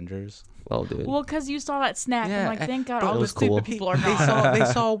from the Avengers. Oh, dude. Well, because you saw that snap, and like thank God but all it the was cool. stupid people are They gone.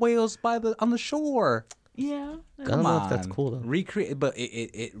 saw whales on the shore. Yeah. I don't know if that's cool though. Recreate, but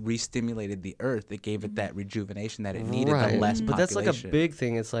it re-stimulated the Earth. It gave it that rejuvenation that it needed. Right. The less But that's like a population. big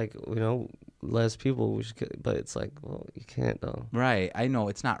thing. It's like less people. But it's like, well, you can't though. Right, I know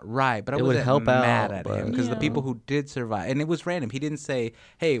it's not right, but I It would wasn't help out, mad at but- him because the Yeah. people who did survive, and it was random. He didn't say,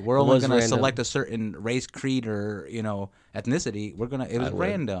 "Hey, we're It only was going to random. select a certain race, creed, or ethnicity. We're gonna." It was I would.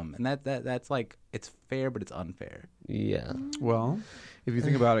 random, and that's like it's fair, but it's unfair. Yeah, well, if you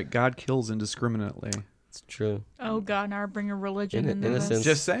think about it, God kills indiscriminately. it's true. Oh God, now we're bringing religion into Innocence. this.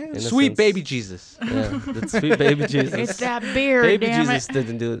 Just saying. Innocence. Sweet baby Jesus. Yeah, the sweet baby Jesus. It's that beard, Baby damn Jesus it.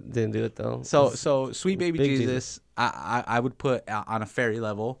 didn't do it though. So sweet baby Big Jesus, I would put on a fairy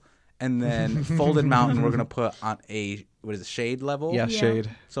level, and then Folded Mountain we're gonna put on a shade level. Yeah, Yeah. shade.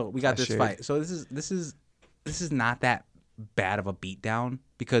 So we got A this shade. fight. So this is not that bad of a beatdown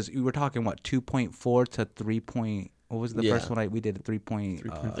because we were talking 2.4 to 3. What was the Yeah. first one we did? 3.5.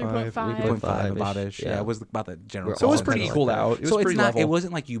 3.5. 3.5 about it. Yeah. Yeah, it was about the general. So it was all pretty kinda equaled like that. out. It was So it's pretty not. level. It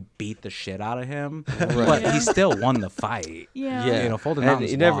wasn't like you beat the shit out of him, but he still won the fight. Yeah. Yeah, Folded And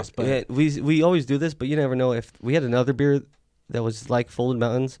Mountain's you never, lost, but yeah, we always do this, but you never know if we had another beer that was like Folded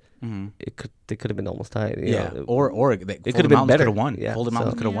Mountains. Mhm. They could have been almost tied. you Yeah, know. or could have Folded been Mountains better. could have won. Yeah, Folded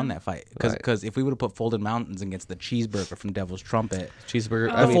Mountains so- could have Yeah. won that fight Right. because if we would have put Folded Mountains against the cheeseburger from Devil's Trumpet,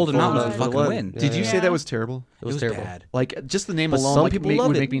 cheeseburger. Oh, Folded Mountains would fucking won. win. Did you say Yeah. that was terrible? It was terrible. bad. Like just the name But alone, some like, people would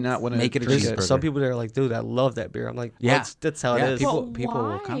loved it. make me not want to Make it a drink cheeseburger. Some people that are like, dude, I love that beer. I'm like, Yeah. yeah, that's how Yeah, it is. people- But will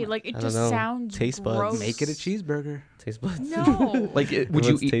why? comment. Like it I don't just know. sounds Taste buds. gross. Make it a cheeseburger. Taste buds. No. Like, would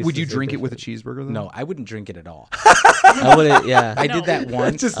Everyone's you taste would you is drink it different. with a cheeseburger? Though? No, I wouldn't drink it at all. I wouldn't. Yeah, I did that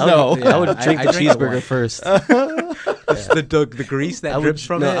once. Just I would, no. yeah, I would drink I the drank it cheeseburger once. first. the grease that I would, drips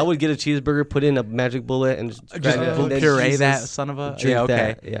from it. I would get a cheeseburger, put in a magic bullet, and just, just grind it, and then puree Jesus, that son of a. drink Yeah,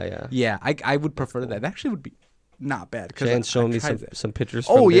 okay. that. Yeah. Yeah, I would prefer that. That actually would be not bad. Shane's showing me tried some that. some pictures.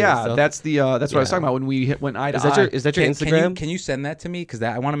 Oh from there and yeah, stuff. that's what I was Yeah. talking about when we went eye to Is that eye. your Instagram? Can you send that to me? Because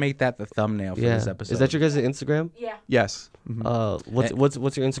I want to make that the thumbnail for yeah. this episode. Is that your guys' Instagram? Yeah. Yes. Mhm.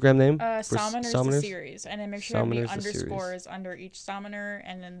 What's your Instagram name? For Sommoners the series, and then make sure you have Sommoners the the series. underscores under each summoner,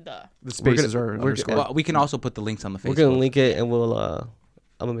 and then the. The spaces are we're underscore. Well, we can also put the links on the Facebook. We're gonna link it, and we'll.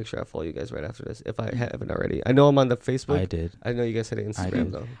 I'm gonna make sure I follow you guys right after this if I haven't already. I know I'm on the Facebook. I did. I know you guys had an Instagram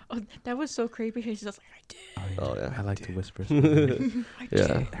did. though. Oh, that was so creepy. He's just like, I did. Oh yeah. I like to whisper. I did.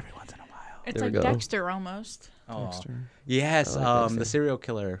 Yeah. Every once in a while. It's There like we go. Dexter almost. Oh. Dexter. Yes, I like the Dexter. serial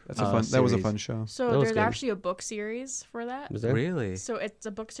killer. That's a fun. That was a series. fun show. So That was there's good. actually a book series for that. Was there? Really? So it's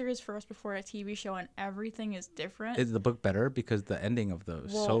a book series first before a TV show, and everything is different. Is the book better because the ending of the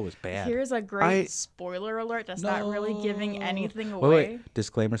Well, show was bad? Here's a great spoiler alert that's not really giving anything away. Wait.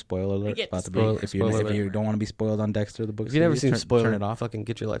 Disclaimer: spoiler alert. get About to spoiler- be, spoiler if you alert. don't want to be spoiled on Dexter, the book. If you never series, seen spoiler, turn it off. fucking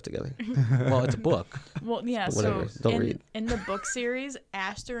get your life together. Well, it's a book. Well, yeah. But whatever, So don't read. in the book series,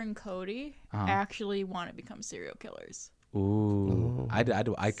 Aster and Cody Uh-huh. actually want to become serial killers, Ooh, Oh. I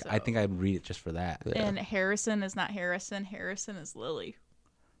So- think I'd read it just for that. Yeah. and Harrison is not Harrison. Harrison is Lily.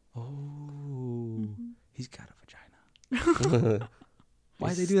 Oh, he's got a vagina.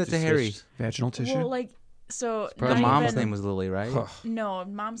 Why'd they do that to Harry? Vaginal tissue. Well, like, so The not mom's even- name was Lily, right? No,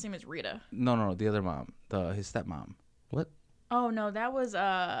 mom's name is Rita. No, the other mom, his stepmom. What? Oh no, that was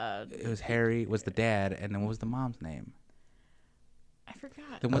It was Harry was the dad, and then what was the mom's name? I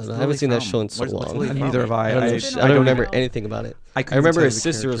forgot. Then what's I haven't seen that from? show in so What's long. Lily from? Neither have I. I don't, know, It's been I don't a remember while. anything about it. I I couldn't remember tell his you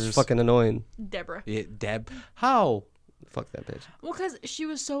the sister was characters. fucking annoying. Deborah. Yeah, Deb. How? Fuck that bitch. Well, because she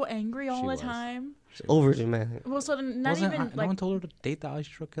was so angry all She the was. time. Over it, man. Well, so not Wasn't even no like one told her to date the ice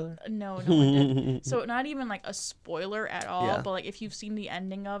truck killer? no one did. So not even like a spoiler at all. Yeah. But like if you've seen the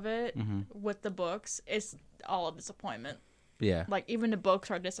ending of it with the books, it's all a disappointment. Yeah. Like even the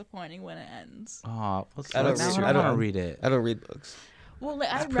books are disappointing when it ends. Oh, I don't now read- I I don't don't- want to read it. I don't read books. Well, like,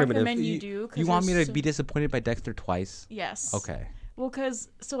 I primitive. recommend you do. 'Cause You want me there's to so- be disappointed by Dexter twice? Yes. Okay. Well, because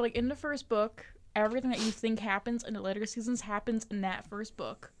so like in the first book, everything that you think happens in the later seasons happens in that first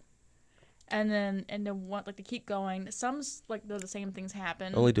book, and then what like they keep going. Some's like the same things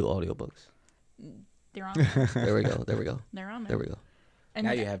happen. I only do audiobooks. They're on. There. There we go. There we go. They're on there. There we go. And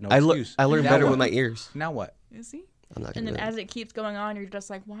Now then- you have no I excuse. learn Now better what? with my ears. Now what? You see? I'm not And gonna then do as that. it keeps going on, you're just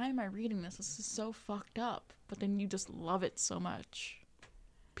like, why am I reading this? This is so fucked up. But then you just love it so much.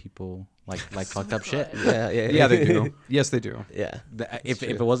 People like fucked up shit. good. Yeah, they do. Yes, they do. Yeah. If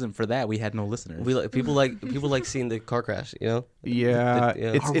it wasn't for that, we had no listeners. We like people like seeing the car crash. You know. Yeah,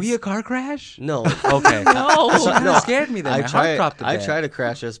 Yeah. it's Are we a car crash? No. Okay. No. No, scared me then. I My heart dropped a I bit. try to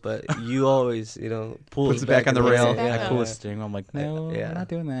crash us, but you always, pull Puts us it back on in the rail. Yeah. Back I pull up. a string. I'm like, no, Yeah. I'm not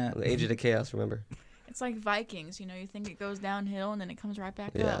doing that. The Age of the Chaos. Remember? It's like Vikings, you think it goes downhill and then it comes right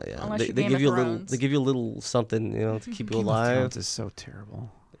back Yeah, up. yeah. Unless They, you they Game give of you a little. Thrones. They give you a little something, to keep you Game of alive. Thrones is so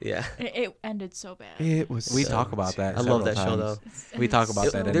terrible. Yeah. It ended so bad. It was. We so talk about that. I love several that show times. though. We talk about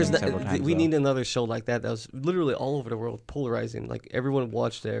so that in There's there bad. several times, we though. need another show like that was literally all over the world, polarizing. Like everyone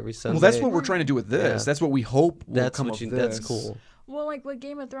watched it every Sunday. Well, that's what we're trying to do with this. Yeah. That's what we hope will That's come what of That's this. cool. Well, like with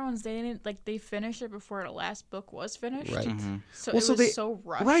Game of Thrones, they didn't they finished it before the last book was finished. Right. Mm-hmm. So Well, it so was they- so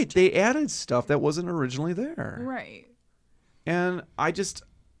rushed. Right, they added stuff that wasn't originally there, Right. and I just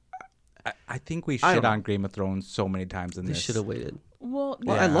I think we I shit don't on Game of Thrones so many times in They this. should have waited. Well,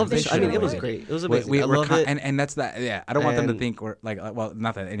 Well, Yeah, I love they this. I mean, should've it was waited. great. It was We, amazing. we, I we're love con- it. and that's that. Yeah, I don't want them to And- think we're like. Well,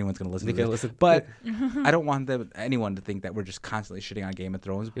 not that anyone's gonna listen They to can this, listen. but I don't want anyone to think that we're just constantly shitting on Game of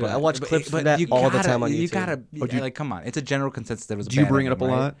Thrones. Yeah, But I watch clips but of that you all the gotta- time on You YouTube. gotta, Oh, do you- like, come on. It's a general consensus that it was. Do you bad bring it up a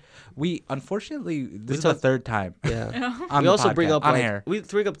ending, right? lot? We unfortunately this is talk- the third time. Yeah. On We the also bring podcast, up on like air. we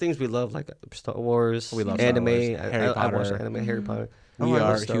bring up things we love, like Star Wars, We love Star anime. Wars, Harry I watch Potter. anime, Harry Potter. We I are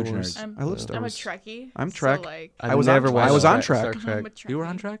love Star huge Wars. nerds. I love Star I'm a Wars. Trekkie. I'm Trek. So, like, I've I was never on- watched I was on Star track. Trek. I'm a Trekkie. You were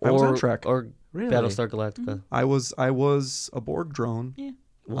on track. I was on Or- track. Or Really? Battlestar Galactica. I was a Borg drone on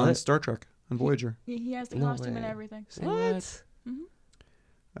What? Star Trek on Voyager. He has the No costume and way. everything. What?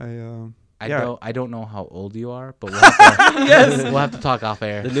 I I yeah. don't know how old you are, but we'll have to, we'll have to talk off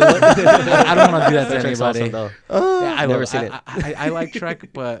air. The new one? I don't want to do that to Star Trek's anybody. awesome, though. Yeah, I Never love, seen it. I like Trek,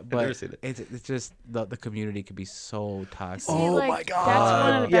 but never seen it. it's just the community could be so toxic. See, Oh like, my God. That's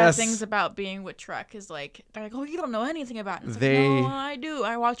one of the bad Yes. things about being with Trek is like they're like, oh, you don't know anything about it. It's They- like, no, I do.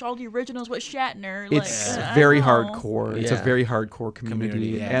 I watch all the originals with Shatner. It's like, I very know. hardcore. It's a Yeah. very hardcore community,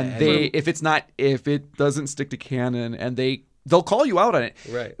 Community, yeah. and And they if it doesn't stick to canon, and they'll call you out on it.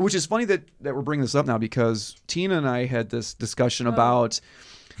 Right. Which is funny that we're bringing this up now because Tina and I had this discussion about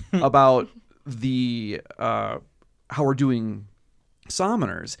the how we're doing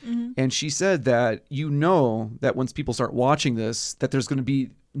Sommoners, and she said that that once people start watching this, that there's going to be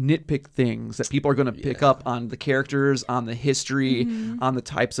nitpick things that people are going to pick up on the characters, on the history, on the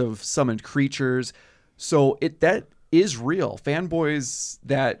types of summoned creatures. So that is real. Fanboys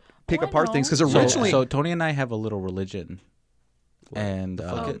that pick Oh, I apart things know. because originally So Tony and I have a little religion, and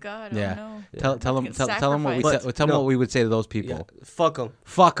Oh God, I yeah. don't know. Tell them Like tell them what we sacrifice. said, tell them no. what we would say to those people. Yeah. Fuck them.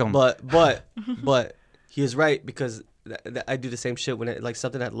 Fuck them. But he is right because I do the same shit when it like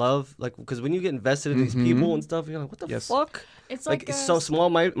something I love, like because when you get invested in these people and stuff, you're like, what the Yes. fuck? It's Like like it's so small,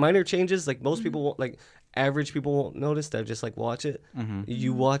 minor changes. Like most people won't, like average people won't notice that. Just like watch it.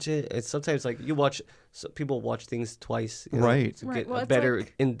 You watch it. And sometimes like you watch. So people watch things twice. You know, Right. To Right, get well, a it's better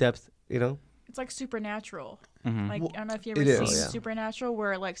like- in depth. You know. It's like Supernatural. Mm-hmm. Like Well, I don't know if you it ever is. seen Yeah. Supernatural,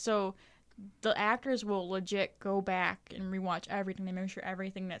 where like so the actors will legit go back and rewatch everything. They make sure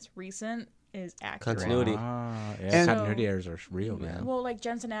everything that's recent is accurate. Continuity. Yeah, And- continuity errors are real, man. Well, like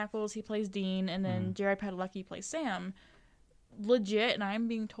Jensen Ackles, he plays Dean, and then Jared Padalecki plays Sam. Legit, and I'm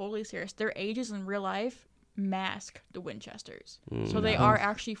being totally serious. Their ages in real life mask the Winchesters, so they are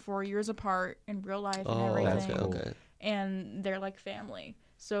actually 4 years apart in real life and Oh, that's everything. cool. okay. And they're like family.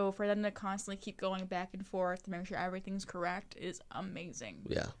 So for them to constantly keep going back and forth to make sure everything's correct is amazing.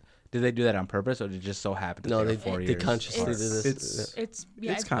 Yeah. Did they do that on purpose, or did it just so happen? No, they they 4 they years consciously apart? did this.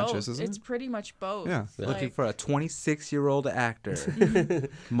 It's conscious, both. isn't It's it? pretty much both. Yeah. Looking Like, for a 26-year-old actor.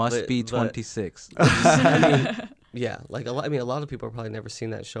 Must be 26. Yeah, like a lot of people have probably never seen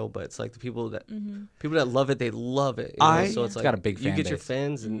that show, but it's like the people that love it, they love it. You know? So it's like got a big you fan get your base.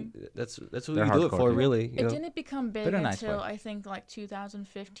 fans, and that's what They're you do it hardcore for, people. really. You it know? didn't become big But in a nice until way. I think like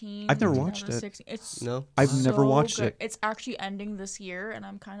 2015. I've never watched it. 2016. It's No, I've never watched good. it. It's actually ending this year, and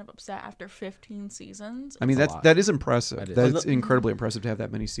I'm kind of upset after 15 seasons. I mean, That's a lot. that is impressive. That is. That's incredibly impressive to have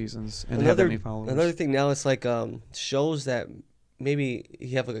that many seasons and have that many followers. Another thing now, it's like shows that maybe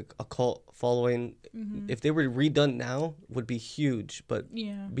you have like a cult following. If they were redone now, would be huge. But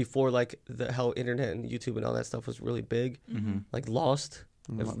Yeah. before, like how internet and YouTube and all that stuff was really big, like Lost.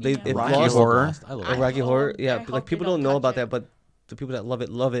 If Yeah. Rocky Lost, Horror. I love or it. Rocky Horror, I yeah. hope Like they people don't don't know touch about it. that, but the people that love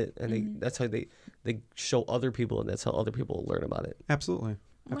it, and that's how they show other people, and that's how other people learn about it. Absolutely. Like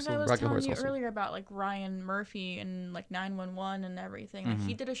I Absolutely. was Rocky telling Horror's you awesome. earlier about like Ryan Murphy and like 911 and everything. Like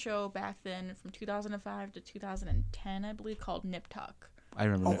he did a show back then from 2005 to 2010, I believe, called Nip Tuck. I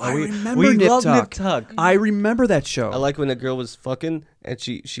remember. I remember we Nip love Tuck. Nip Tuck. I remember that show. I like when the girl was fucking and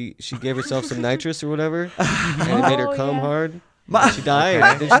she gave herself some nitrous or whatever, and it made her Oh, come yeah. hard. And she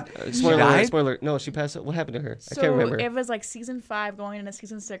died. Then spoiler alert, died? spoiler. No, she passed. What happened to her? I So can't remember. it was like season 5 going into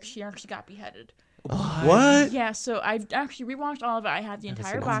season 6. She actually got beheaded. What? Yeah, so I actually rewatched all of it. I had the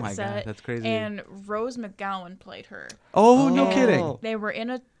entire Oh box my set. God, that's crazy. And Rose McGowan played her. Oh, no Oh. kidding. They were in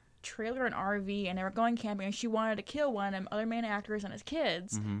a trailer and RV, and they were going camping, and she wanted to kill one of the other main actors and his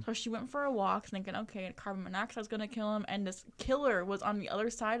kids. So she went for a walk, thinking, okay, carbon monoxide's going to kill him, and this killer was on the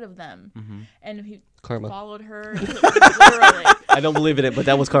other side of them. And he Karma. followed her. Literally. I don't believe in it, but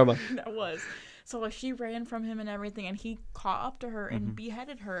that was karma. That was. So like she ran from him and everything, and he caught up to her and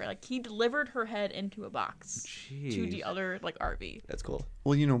beheaded her. Like he delivered her head into a box to Jeez. the other like RV. That's cool.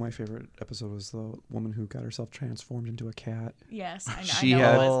 Well, you know, my favorite episode was the woman who got herself transformed into a cat. Yes, I know. She I know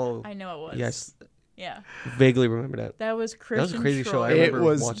had- it was. Oh, I know it was. yes, Yeah. vaguely remember that. That was That Christian. was a crazy show. I Troy. It remember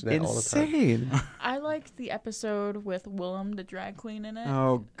was watching that all the time. insane. I liked the episode with Willem, the drag queen, in it.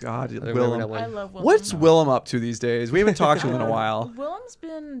 Oh, God. remember that Willem. one. I love Willem. What's Willem up to these days? We haven't talked to him in a while. Willem's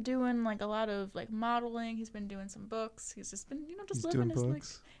been doing like a lot of like modeling. He's been doing some books. He's just been, just He's living doing his like.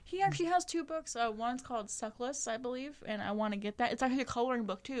 books. He actually has 2 books. One's called Suckless, I believe, and I want to get that. It's actually a coloring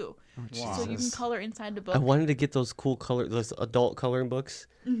book too, Oh, so you can Jesus. color inside the book. I wanted to get those cool those adult coloring books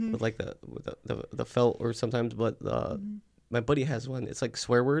with like the felt or sometimes, but my buddy has one. It's like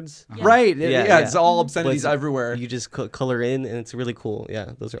swear words. Yeah. Right. Yeah, Yeah, yeah. it's all But obscenities it's- everywhere. You just color in, and it's really cool.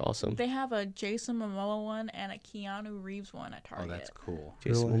 Yeah, those are awesome. They have a Jason Momoa one and a Keanu Reeves one at Oh, Target. that's cool.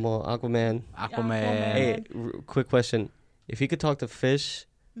 Jason Momoa, Aquaman. Aquaman. Hey, quick question: if he could talk to fish,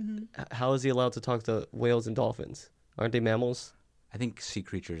 how is he allowed to talk to whales and dolphins? Aren't they mammals? I think sea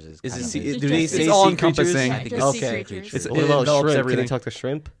creatures is. Is kind it of sea, It's do they just- say it's all sea creatures? encompassing. I think Just it's sea Okay. creatures. It's- What it about envelops shrimp? everything. Can they talk to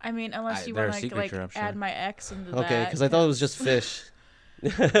shrimp? I mean, unless you they're want a to sea like creature, I'm sure. add my ex into Okay, that. because I thought it was just fish.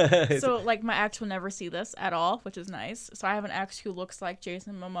 So like my ex will never see this at all, which is nice. So I have an ex who looks like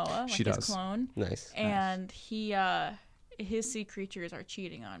Jason Momoa, like She his does. clone, Nice, and his sea creatures are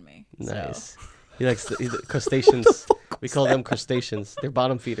cheating on me. nice. He likes the crustaceans. We call them crustaceans. They're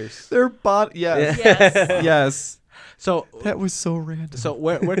bottom feeders. Their bot. Yes. So, yes. Yes. So, That was so random. so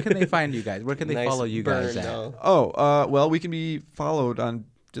where can they find you guys? Where can they Nice follow you guys burn, at? though. Oh, well, we can be followed on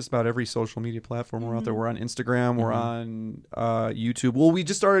just about every social media platform. We're out there. We're on Instagram. We're on YouTube. Well, we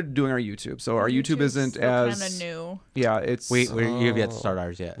just started doing our YouTube, so our YouTube isn't kind of as new. yeah. It's You have yet to start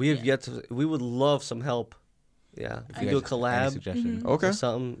ours yet. We have yet to. We would love some help. Yeah, if You you do a guys have any collab suggestions? okay. or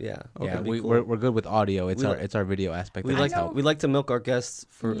something, yeah. Yeah, that'd be cool. we're good with audio. It's We our like- it's our video aspect. We that like help. we like to milk our guests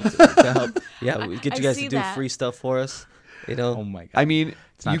for to help. Yeah, we get I you guys see to do that. free stuff for us. You know. Oh my god! I mean,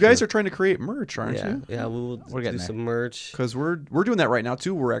 not you guys true. are trying to create merch, aren't yeah, you? yeah. We'll We're getting do there. some merch. Because we're doing that right now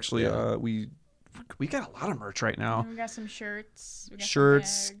too. We're actually Yeah. we got a lot of merch right now. We got some shirts. We got some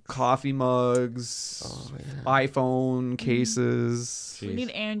Shirts, bags. coffee mugs, Oh, yeah. iPhone cases. We need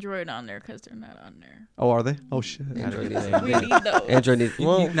Android on there because they're not on there. Oh, are they? Oh shit. Android needs We need those. Android needs.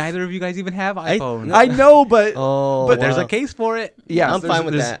 Well, Neither of you guys even have iPhone. no. I know, but oh, But There's wow. a case for it. yeah, I'm fine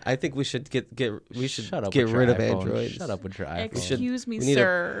with that. I think we should we should Shut up get with your rid of iPhone. Android. Shut up with your iPhone. Excuse me, we need a-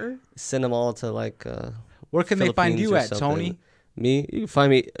 sir. Send them all to like. Where can they find Philippines you or at, something. Tony? Me, you can find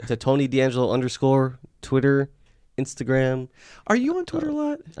me to Tony D'Angelo _ Twitter, Instagram. Are you on Twitter a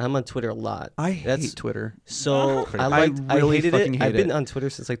lot? I'm on Twitter a lot. I hate That's Twitter. so. I I really hated fucking it. hate I've been it. on Twitter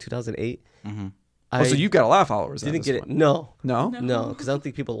since like 2008. Mm-hmm. Oh, so you've got a lot of followers. didn't get it. No, No. because I don't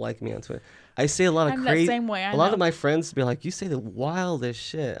think people like me on Twitter. I say a lot of I'm that crazy. same way. A lot of my friends be like, "You say the wildest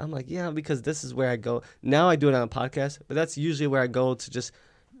shit." I'm like, "Yeah," because this is where I go. Now I do it on a podcast, but that's usually where I go to just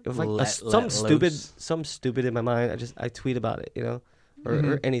if like Let something stupid in my mind, I tweet about it, you know,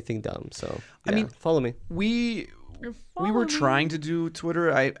 or anything dumb. So I mean, follow me. We were trying to do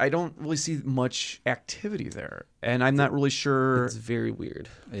Twitter. I don't really see much activity there, and I'm not really sure. It's very weird.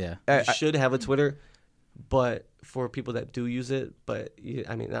 Yeah. You should have a Twitter, but for people that do use it, but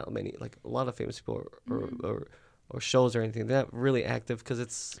I mean, not many. Like a lot of famous people or shows or anything, they're not really active because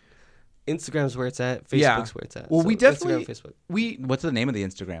it's Instagram's where it's at, Facebook's where it's at. Well, so we definitely Facebook. What's the name of the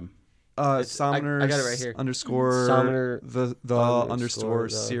Instagram? Sommoners I got it right here. Underscore Sommoner the underscore the-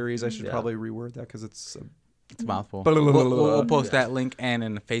 series. I should yeah. probably reword that because it's It's a mouthful. Blah, blah, blah, blah, blah. We'll post that link, and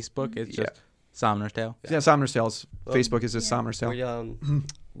in Facebook, it's just Sommoners Tale. yeah. Sommoners Tales. Facebook is just Sommoners Tale.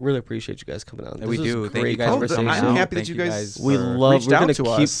 We really appreciate you guys coming on. And we This was do. a Thank you great guys for conversation. coming I'm out. happy that Thank you guys We reached we're out gonna to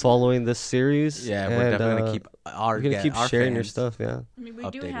keep us. following this series. Yeah, we're and, definitely gonna keep our we're gonna keep our sharing your fans. stuff. Yeah, I mean, we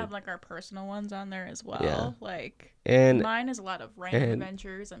do Updated. have like our personal ones on there as well. Yeah. Like and mine is a lot of random and-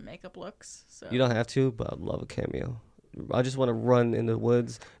 adventures and makeup looks. So you don't have to, but I'd love a cameo. I just want to run in the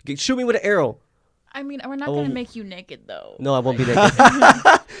woods. Shoot me with an arrow. I mean, we're not I gonna won't- make you naked though. No, I won't be naked.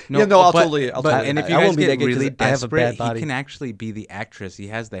 Yeah, no, I'll but- totally- I'll but- totally- And if I you won't guys be get naked 'cause really I have a bad desperate, body. he can actually be the actress. He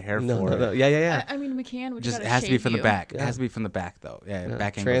has the hair No, for no, it. no. Yeah. I mean, we can. We Just gotta has to be shave from the you. back. It Yeah. has to be from the back though. Yeah, Yeah.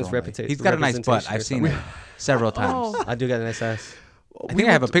 back Trans angle. reputa- He's got a nice butt. representation or I've seen it several times. Oh, I do got a nice ass. I think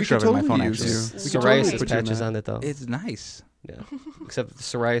I have a picture of it on my phone, totally use actually. you. We could Psoriasis totally put you in patches that. on it though. It's nice. Yeah, except the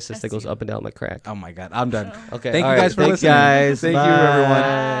psoriasis that goes up and down my crack. Oh my god, I'm done. Okay, Thank all you right. guys for Thanks, listening. guys. Thank you,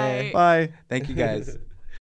 Bye. everyone. Bye. Thank you guys.